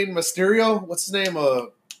that played Mysterio? What's his name?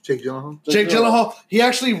 Jake Gyllenhaal. Jake Gyllenhaal. He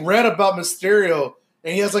actually read about Mysterio,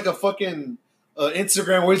 and he has like a fucking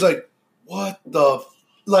Instagram where he's like, "What the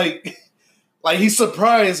like he's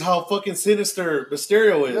surprised how fucking sinister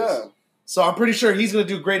Mysterio is." Yeah. So I'm pretty sure he's gonna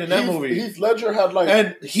do great in that movie. Heath Ledger had like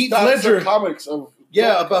and Heath Ledger comics of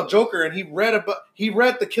about Joker, and he read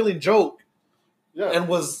The Killing Joke, and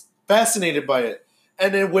was fascinated by it.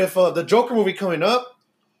 And then with the Joker movie coming up,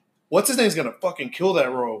 what's his name's gonna fucking kill that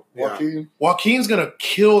role? Joaquin's gonna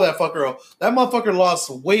kill that fucker role. That motherfucker lost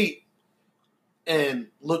weight and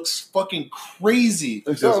looks fucking crazy.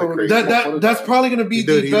 That's probably gonna be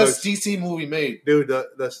the best DC movie made. Dude,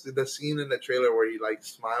 the scene in the trailer where he like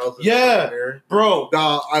smiles. Bro.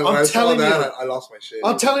 I saw that. I lost my shit.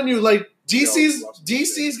 I'm telling you, like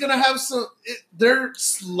DC's gonna have some. They're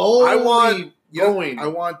slowly going. I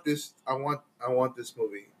want this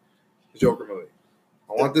movie, the Joker movie.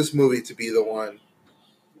 I want this movie to be the one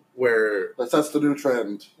where that's the new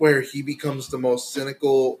trend. Where he becomes the most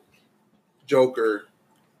cynical Joker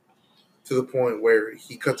to the point where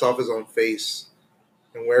he cuts off his own face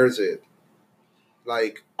and wears it.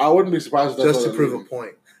 Like, I wouldn't be surprised if just to prove a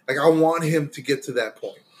point. Like, I want him to get to that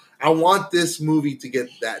point. I want this movie to get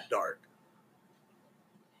that dark.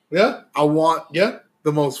 Yeah,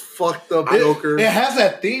 the most fucked up Joker. It has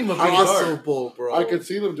that theme of being possible, bro. I could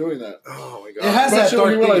see them doing that. Oh my god! It has that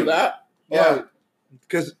dark theme like that. Yeah,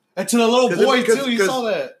 because and to the little boy too. You saw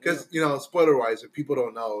that because spoiler wise, if people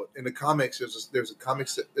don't know, in the comics, there's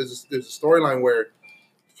a storyline where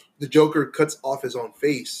the Joker cuts off his own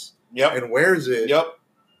face. Yep. And wears it. Yep.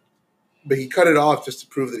 But he cut it off just to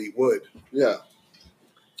prove that he would. Yeah.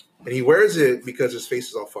 And he wears it because his face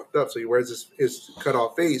is all fucked up. So he wears his cut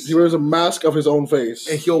off face. He wears a mask of his own face.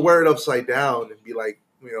 And he'll wear it upside down and be like,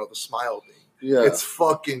 the smile thing. Yeah. It's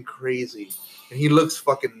fucking crazy. And he looks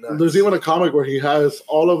fucking nuts. There's even a comic where he has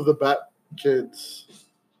all of the Bat kids.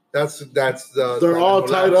 They're all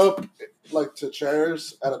tied up like to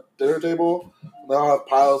chairs at a dinner table. They all have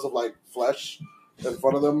piles of like flesh in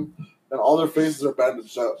front of them, and all their faces are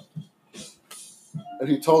bandaged up. And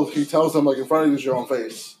he tells them, like, in front of you is your own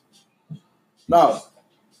face. Now,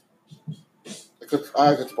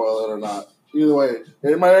 I could spoil it or not. Either way,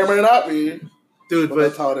 it may or may not be. Dude, but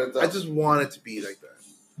that's how it ends up. I just want it to be like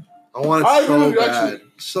that. I want it so bad. Actually.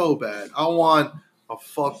 So bad. I want a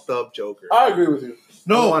fucked up Joker. I agree with you.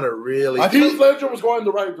 No. I want to really... Heath Ledger was going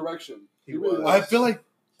the right direction. He was. I feel like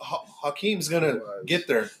Hakeem's going to get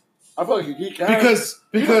there. I feel like he can. Because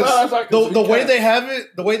the way they have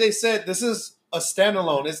it, the way they said, this is a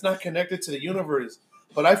standalone. It's not connected to the universe.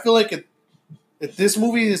 But I feel like if this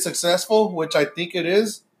movie is successful, which I think it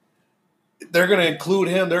is, they're going to include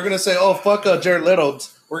him. They're going to say, oh, fuck Jared Leto.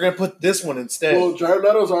 We're going to put this one instead. Well, Jared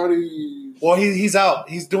Leto's already... Well, he's out.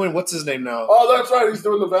 He's doing, what's his name now? Oh, that's right. He's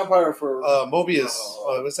doing the vampire for... Mobius.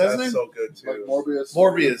 What's that his name? That's so good, too. Like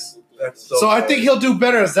Morbius. That's so I think he'll do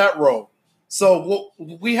better as that role. So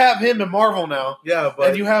we have him in Marvel now. Yeah, but...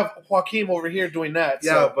 And you have Joaquin over here doing that.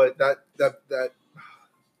 Yeah, so. but that...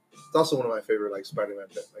 It's also one of my favorite, like, Spider-Man.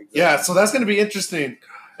 Yeah, so that's going to be interesting.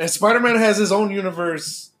 And Spider-Man has his own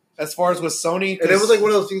universe as far as with Sony. And it was like one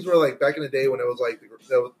of those things where, like, back in the day when it was like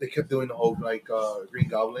they kept doing the whole like Green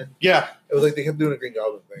Goblin. Yeah, it was like they kept doing a Green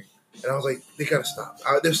Goblin thing, and I was like, they gotta stop.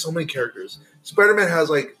 There's so many characters. Spider-Man has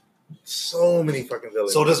like so many fucking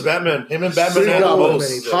villains. So does Batman. Him and Batman have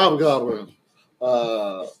most. Hobgoblin.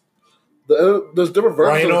 There's different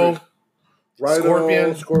versions.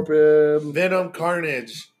 Rhino, Scorpion, Venom,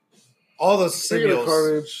 Carnage. All the symbiotes.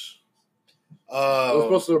 Carnage. We're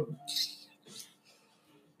supposed to.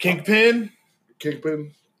 Kingpin.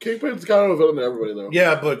 Kingpin's kind of a villain to everybody, though.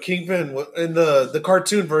 Yeah, but Kingpin in the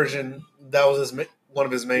cartoon version, that was one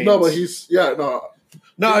of his mains. No, but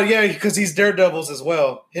because he's Daredevil's as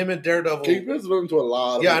well. Him and Daredevil. Kingpin's villain to a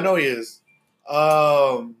lot. I know he is.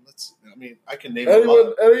 I can name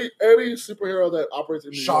anyone, any superhero that operates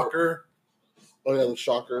in Shocker. New York. Oh yeah, the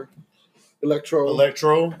Shocker. Electro.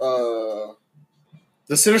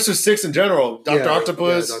 The Sinister Six in general. Dr.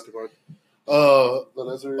 Octopus. Yeah, Dr. Octopus. The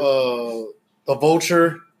Lizard. The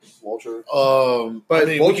Vulture. Vulture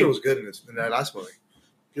was good in that last movie.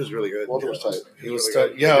 He was really good. Vulture was tight. He was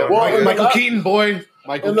tight. Yeah, Michael Keaton, boy.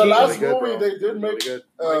 In the last movie, they did make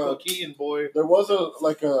Michael Keaton, boy. There was a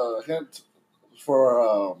hint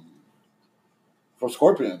for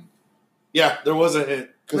Scorpion. Yeah, there was a hint.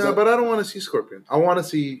 No, but I don't want to see Scorpion. I want to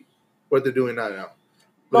see what they're doing now.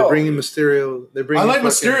 They're bringing Mysterio. I like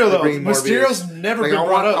Mysterio, though. Mysterio's never been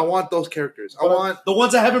brought up. I want those characters. I want the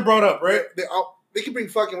ones that haven't brought up, right? They can bring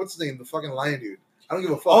fucking, what's his name? The fucking lion dude. I don't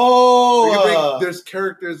give a fuck. Oh! There's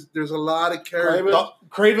characters. There's a lot of characters.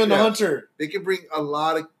 Kraven the Hunter. They can bring a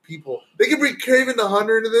lot of people. They can bring Kraven the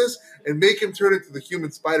Hunter into this and make him turn into the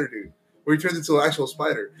human spider dude. Where he turns into an actual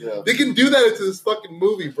spider. Yeah. They can do that into this fucking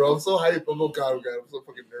movie, bro. I'm so hyped. Oh, God. I'm so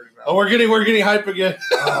fucking nerding out. Oh, we're getting hype again.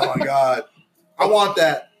 Oh, my God. I want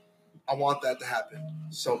that. I want that to happen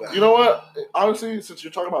so bad. You know what? Honestly, since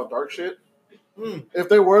you're talking about dark shit, if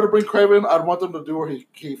they were to bring Kraven, I'd want them to do where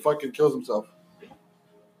he fucking kills himself.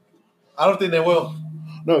 I don't think they will.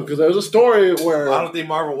 No, because there's a story where... I don't think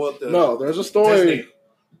Marvel will do it. No, there's a story...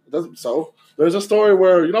 There's a story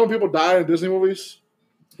where, you know when people die in Disney movies?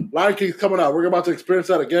 Lion King's coming out. We're about to experience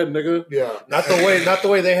that again, nigga. Yeah. Not the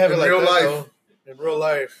way they have it like real that, life. Though. In real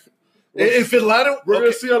life. If Aladdin... We're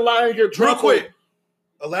going to see a lion get real quick.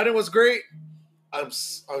 Aladdin was great. I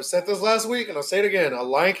said this last week, and I'll say it again. A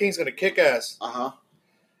Lion King's going to kick ass. Uh-huh.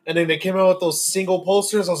 And then they came out with those single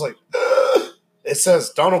posters. I was like, ugh. It says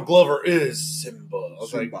Donald Glover is Simba. I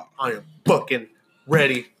was like, I am fucking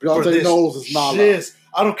ready for this shit.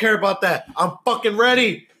 I don't care about that. I'm fucking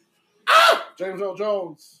ready. Ah! James Earl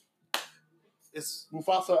Jones. It's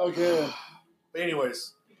Mufasa again.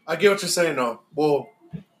 Anyways, I get what you're saying, though. Well,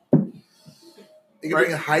 you can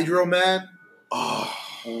bring a Hydro Man.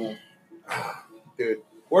 Dude,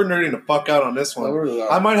 we're nerding the fuck out on this one.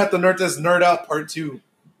 I might have to nerd out part 2.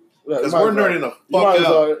 Because we're nerding the fuck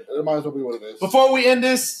out. It might as well be what it is. Before we end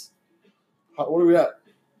this, what are we at?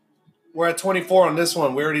 We're at 24 on this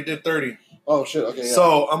one. We already did 30. Oh shit! Okay. Yeah.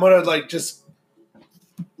 So I'm gonna just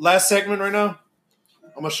last segment right now.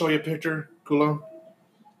 I'm gonna show you a picture, Kulo,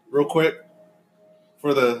 real quick,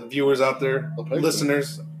 for the viewers out there,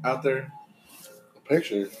 listeners out there. A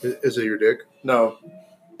picture? Is it your dick? No,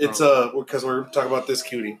 it's because we're talking about this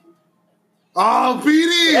cutie. Oh,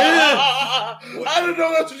 Petey! Yeah. I didn't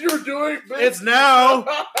know that's what you were doing. Bitch. It's now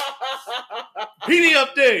Petey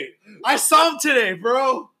update. I saw him today,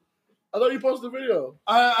 bro. I thought you posted the video.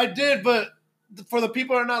 I did, but for the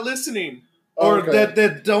people that are not listening or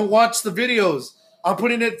that don't watch the videos, I'm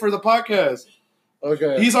putting it for the podcast.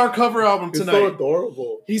 Okay. He's our cover album tonight. He's so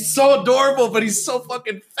adorable. He's so adorable, but he's so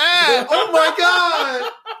fucking fat. Oh my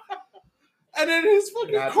god! And then his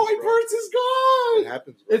fucking coin purse is gone. It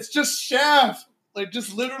happens, bro. It's just shaft,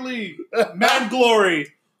 just literally man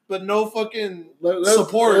glory, but no fucking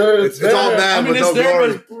support. It's all man with no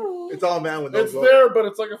glory. It's all man with no glory. It's there, but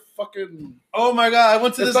it's like a fucking. Oh my god! I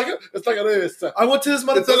went to this. It's like it is. I went to this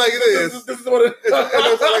motherfucker. It's like it is. This is what it is.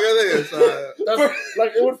 It's like it is.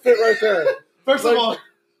 Like it would fit right there. First of all,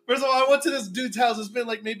 I went to this dude's house. It's been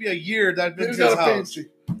maybe a year that I've been to his house.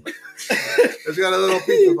 It's got a little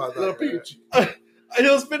peach about that. Little peach.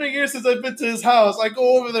 It's been a year since I've been to his house. I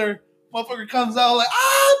go over there, motherfucker comes out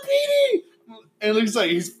Petey! And it looks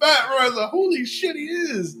like he's fat, bro. I was like, holy shit, he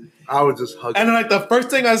is. I would just hug him. And the first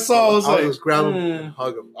thing I saw was I would just grab him and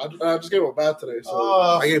hug him. I just gave him a bath today. So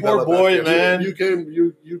I gave poor boy, man. You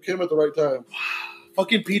came at the right time.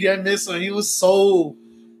 Fucking Petey, I miss him. He was so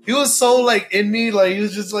in me. He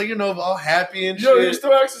was just all happy and shit. He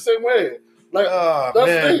still acts the same way. That's the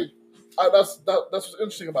thing. That's what's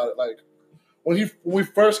interesting about it. When we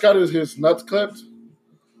first got his nuts clipped,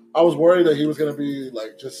 I was worried that he was gonna be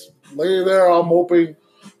just laying there all moping.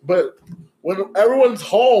 But when everyone's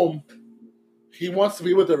home, he wants to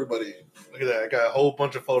be with everybody. Look at that! I got a whole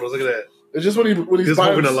bunch of photos. Look at that. It's just when he's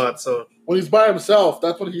moving a lot. So when he's by himself,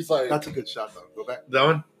 that's when he's like. That's a good shot, though. Go back. That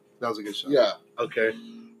one. That was a good shot. Yeah. Okay.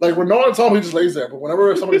 When no one's home, he just lays there. But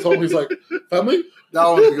whenever somebody's home, he's like, "Family." That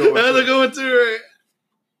one's a good one. That's a good one too, right?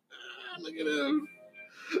 Look at him.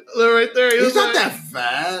 Look right there. He's not that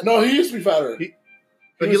fat. No, he used to be fatter.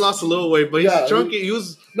 He lost a little weight, but he's chunky. He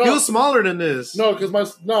was smaller than this. No, because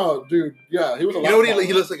dude, yeah, he was a lot.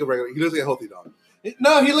 He looks like a regular. He looks like a healthy dog.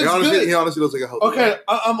 No, he looks good. He honestly looks like a healthy dog. Okay,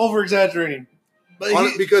 I'm over exaggerating,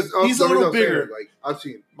 but because he's a little bigger. I've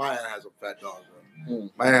seen my aunt has a fat dog.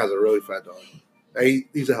 My aunt has a really fat dog.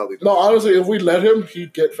 He's a healthy dog. No, honestly, if we let him,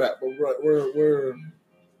 he'd get fat. But we're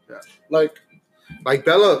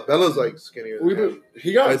Bella's skinnier.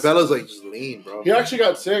 Bella's just lean, bro. He actually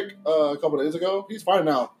got sick a couple of days ago. He's fine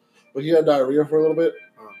now, but he had diarrhea for a little bit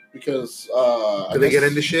because. Do they get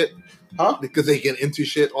into shit? Huh? Because they get into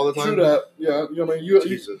shit all the time. True that. Yeah, you know what I mean.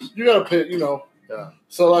 You got a pit, Yeah.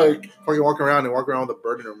 So fucking walk around with a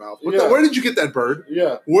bird in her mouth. Where did you get that bird?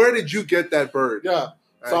 Yeah. Where did you get that bird? Yeah.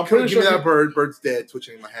 So I'm pretty sure that bird. Bird's dead.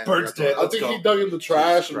 Twitching in my hand. Bird's dead. I think he dug in the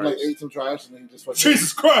trash and ate some trash and then he just fucking.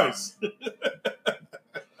 Jesus Christ.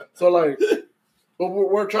 So but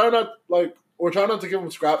we're trying not to give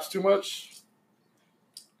him scraps too much.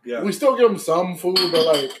 Yeah. We still give him some food,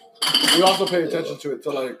 but we also pay attention to it.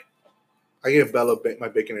 So I gave Bella my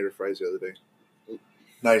Baconator fries the other day.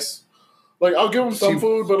 Nice. I'll give him some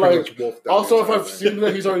food, but also if I've seen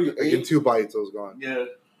that he's already ate in 2 bites, it was gone. Yeah.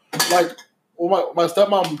 My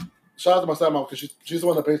stepmom. Shout out to my stepmom because she's the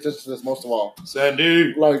one that pays attention to this most of all.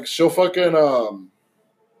 Sandy. She'll fucking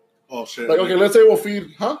Oh shit. Okay, let's say we'll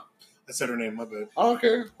feed. Huh? I said her name. My bad. I don't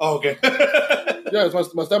care. Oh, okay. Yeah, it's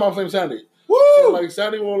my stepmom's name, Sandy. Woo! So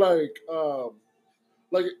Sandy will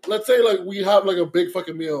let's say we have a big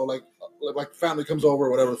fucking meal, family comes over or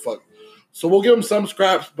whatever the fuck. So we'll give them some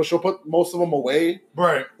scraps, but she'll put most of them away,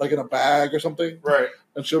 right? In a bag or something, right?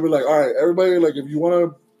 And she'll be like, "All right, everybody, if you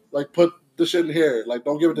want to put this shit in here,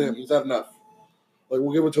 don't give it to him. He's had enough.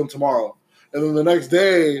 We'll give it to him tomorrow, and then the next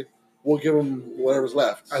day we'll give him whatever's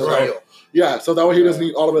left. As right. Yeah, so that way he doesn't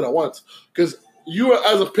eat all of it at once. Because you,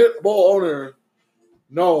 as a pit bull owner,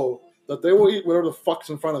 know that they will eat whatever the fuck's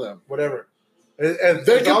in front of them. Whatever. And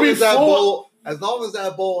they can be full. As long as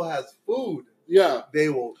that bowl has food, yeah, they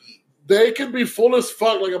will eat. They can be full as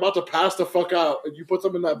fuck, about to pass the fuck out, and you put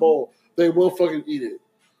them in that bowl, they will fucking eat it.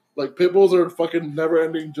 Pit bulls are fucking never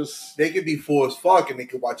ending. They can be full as fuck, and they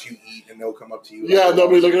can watch you eat, and they'll come up to you. Yeah, they'll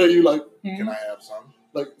be looking at you "Can I have some?"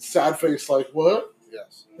 Sad face, what?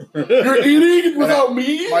 Yes. You're eating without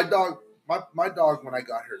me? My dog, when I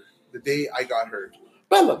got her, the day I got her,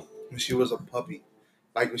 Bella, when she was a puppy,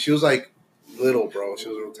 when she was little, bro, she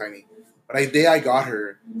was real tiny. But the day I got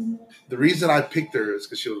her, the reason I picked her is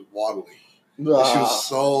because she was waddling. She was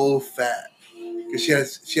so fat.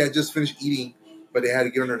 Because she had just finished eating, but they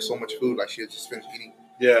had given her so much food, like she had just finished eating.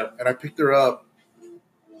 Yeah. And I picked her up,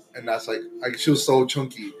 and that's like she was so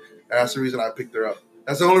chunky, and that's the reason I picked her up.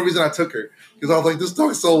 That's the only reason I took her, because I was like, this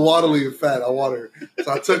dog's so waddly and fat. I want her,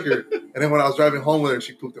 so I took her. And then when I was driving home with her,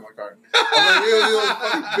 she pooped in my car.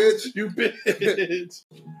 I was like, you fucking bitch, you bitch.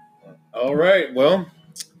 All right, well,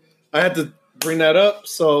 I had to bring that up,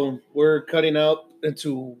 so we're cutting out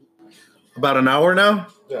into about an hour now.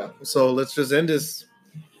 Yeah. So let's just end this.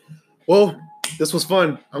 Well, this was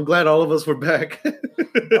fun. I'm glad all of us were back. we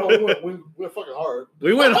went fucking hard.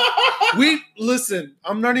 Listen,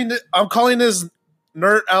 I'm calling this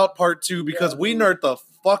Nerd Out Part 2 because we nerd the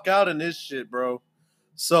fuck out in this shit, bro.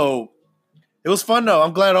 So it was fun though.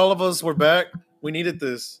 I'm glad all of us were back. We needed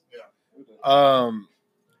this. Yeah.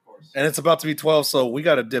 And it's about to be 12, so we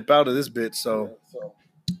got to dip out of this bitch. So,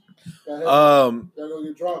 gotta go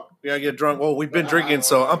get drunk. We gotta get drunk. Well, we've been drinking,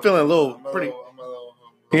 so I'm feeling a little pretty.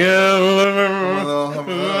 I'm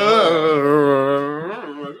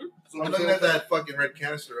looking at that fucking red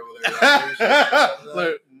canister over there.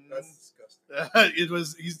 That's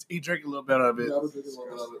disgusting. He drank a little bit of it. Yeah, I was drinking a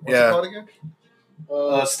little bit of it. What's it called again?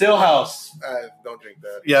 Stillhouse. Don't drink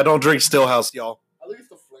that. Yeah, don't drink Stillhouse, y'all. I think it's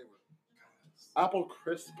the flavor. Apple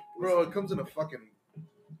crisp. Bro, it comes in a fucking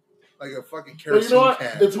kerosene you know what?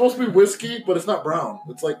 can. It's supposed to be whiskey, but it's not brown.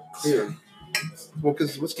 It's like clear. Well,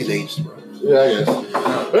 because whiskey's aged, bro. Yeah, I guess.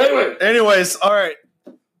 But anyways, all right.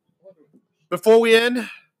 Before we end,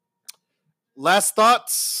 last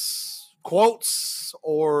thoughts, quotes,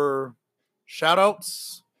 or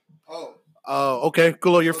shout-outs? Okay.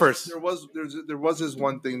 Kulo, you're first. There was this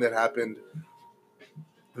one thing that happened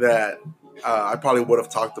that I probably would have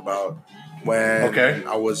talked about when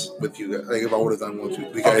I was with you guys. Like if I would have done one with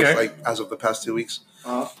you guys, like as of the past 2 weeks.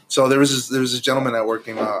 So there was this gentleman at work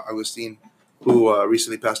named Agustin who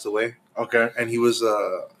recently passed away. Okay. And he was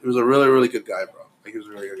a really, really good guy, bro. Like he was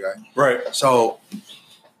a really good guy. Right. So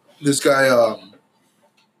this guy,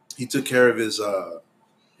 he took care of his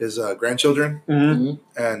grandchildren,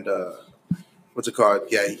 and what's it called?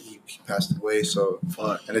 Yeah, he passed away. So,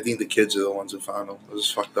 and I think the kids are the ones who found him. It was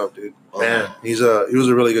fucked up, dude. Man, he was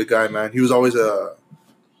a really good guy, man. He was always a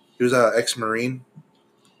ex-Marine,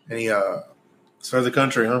 and he served the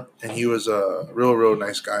country, huh? And he was a real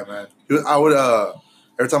nice guy, man. I would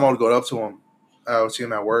every time I would go up to him, I would see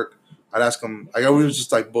him at work. I'd ask him. Like, we was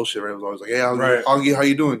just like bullshit, right? It was always like, "Hey, Augie, how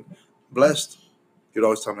you doing? Blessed." He'd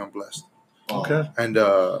always tell me I'm blessed. Okay. And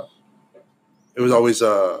it was always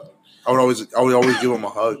I would always give him a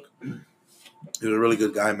hug. He was a really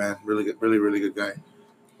good guy, man. Really good, really good guy.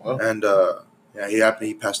 Wow. And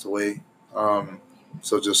he passed away.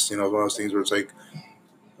 So just one of those things where it's like,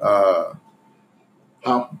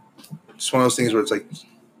 just one of those things where it's like,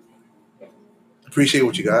 appreciate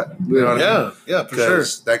what you got. You know what I mean? Yeah, for sure.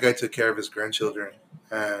 That guy took care of his grandchildren,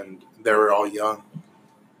 and they were all young.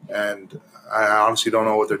 And I honestly don't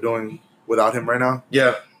know what they're doing without him right now.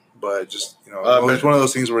 Yeah. But just, it's one of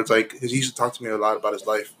those things where it's like, he used to talk to me a lot about his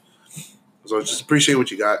life. So just appreciate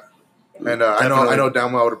what you got. And I know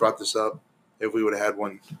damn well I would have brought this up if we would have had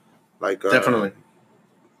one. Like definitely.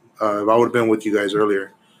 If I would have been with you guys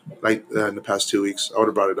earlier, like in the past 2 weeks, I would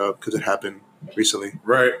have brought it up because it happened recently.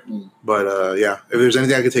 Right. But if there's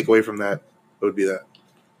anything I could take away from that, it would be that.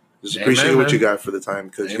 Just appreciate what you got for the time,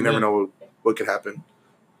 because you never know what could happen.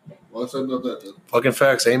 Well, I said about that then. Fucking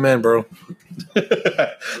facts. Amen, bro.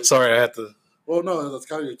 Sorry, I had to. Well, no, that's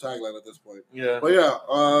kind of your tagline at this point. Yeah. But yeah,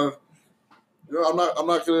 I'm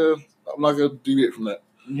not gonna deviate from that.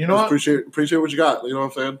 You know what? Appreciate what you got. You know what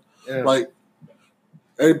I'm saying? Yeah. Like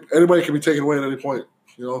anybody can be taken away at any point.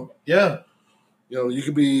 You know? Yeah. You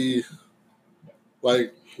could be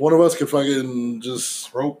like, one of us could fucking just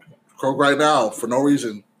croak right now for no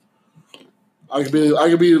reason. I could be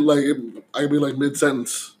like mid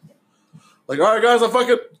sentence. Like, all right, guys, I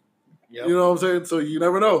fucking, you know what I'm saying? So you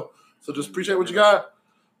never know. So just appreciate what you got.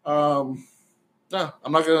 I'm not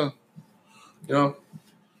gonna,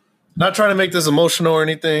 not trying to make this emotional or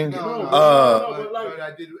anything. But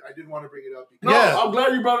I did want to bring it up. I'm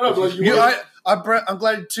glad you brought it up. I'm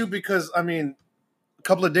glad too, because I mean, a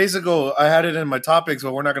couple of days ago I had it in my topics,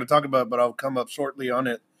 but we're not going to talk about it. But I'll come up shortly on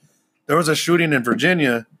it. There was a shooting in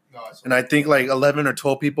Virginia, and I think like 11 or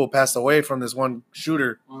 12 people passed away from this one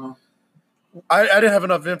shooter. Uh-huh. I didn't have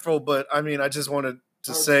enough info, but I mean, I just wanted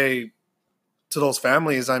to say to those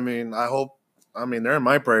families, I mean, they're in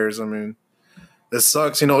my prayers. I mean, this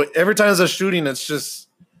sucks. Every time there's a shooting, it's just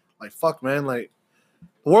like, fuck, man. Like,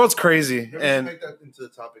 The world's crazy. Maybe and make that into the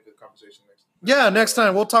topic of conversation next time. Yeah, next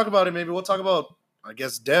time we'll talk about it. Maybe we'll talk about, I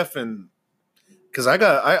guess, death and because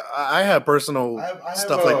I have personal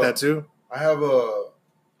stuff like that too. I have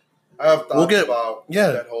thoughts about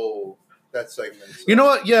that segment. So. You know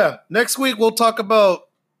what? Yeah, next week we'll talk about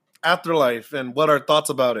afterlife and what our thoughts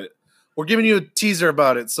about it. We're giving you a teaser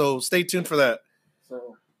about it, so stay tuned for that.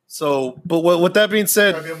 But with that being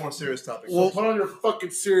said, might be a more serious topic. So put on your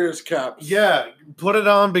fucking serious caps. Yeah, put it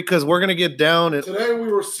on because we're gonna get down. Today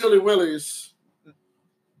we were silly willies,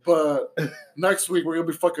 but next week we're gonna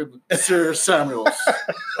be fucking serious Samuels.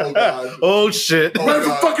 Oh god. Oh shit. Ready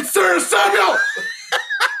for fucking serious Samuel?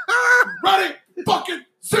 Ready, fucking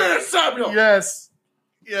serious Samuel? Yes.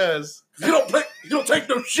 You don't take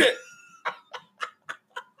no shit.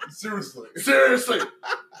 Seriously.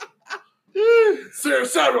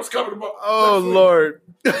 Serious Samuel's coming tomorrow. Oh Lord.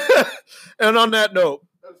 And on that note.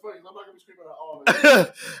 That's funny. I'm not gonna be screaming at all of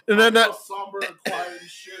it. And then that somber and quiet and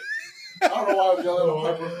shit. I don't know why I'm yelling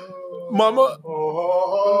at Pepper. Mama.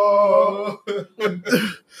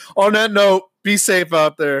 On that note, be safe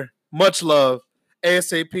out there. Much love.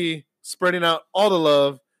 ASAP. Spreading out all the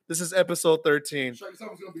love. This is episode 13. Someone's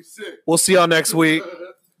gonna be sick. We'll see y'all next week.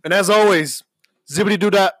 And as always, zippity doo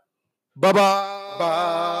dah. Bye-bye.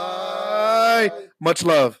 Bye. Much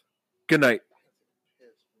love. Good night.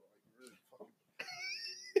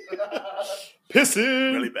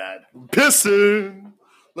 Pissing. Really bad. Pissing.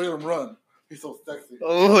 Look at him run. He's so sexy.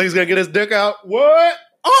 Oh, he's going to get his dick out. What?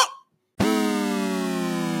 Oh!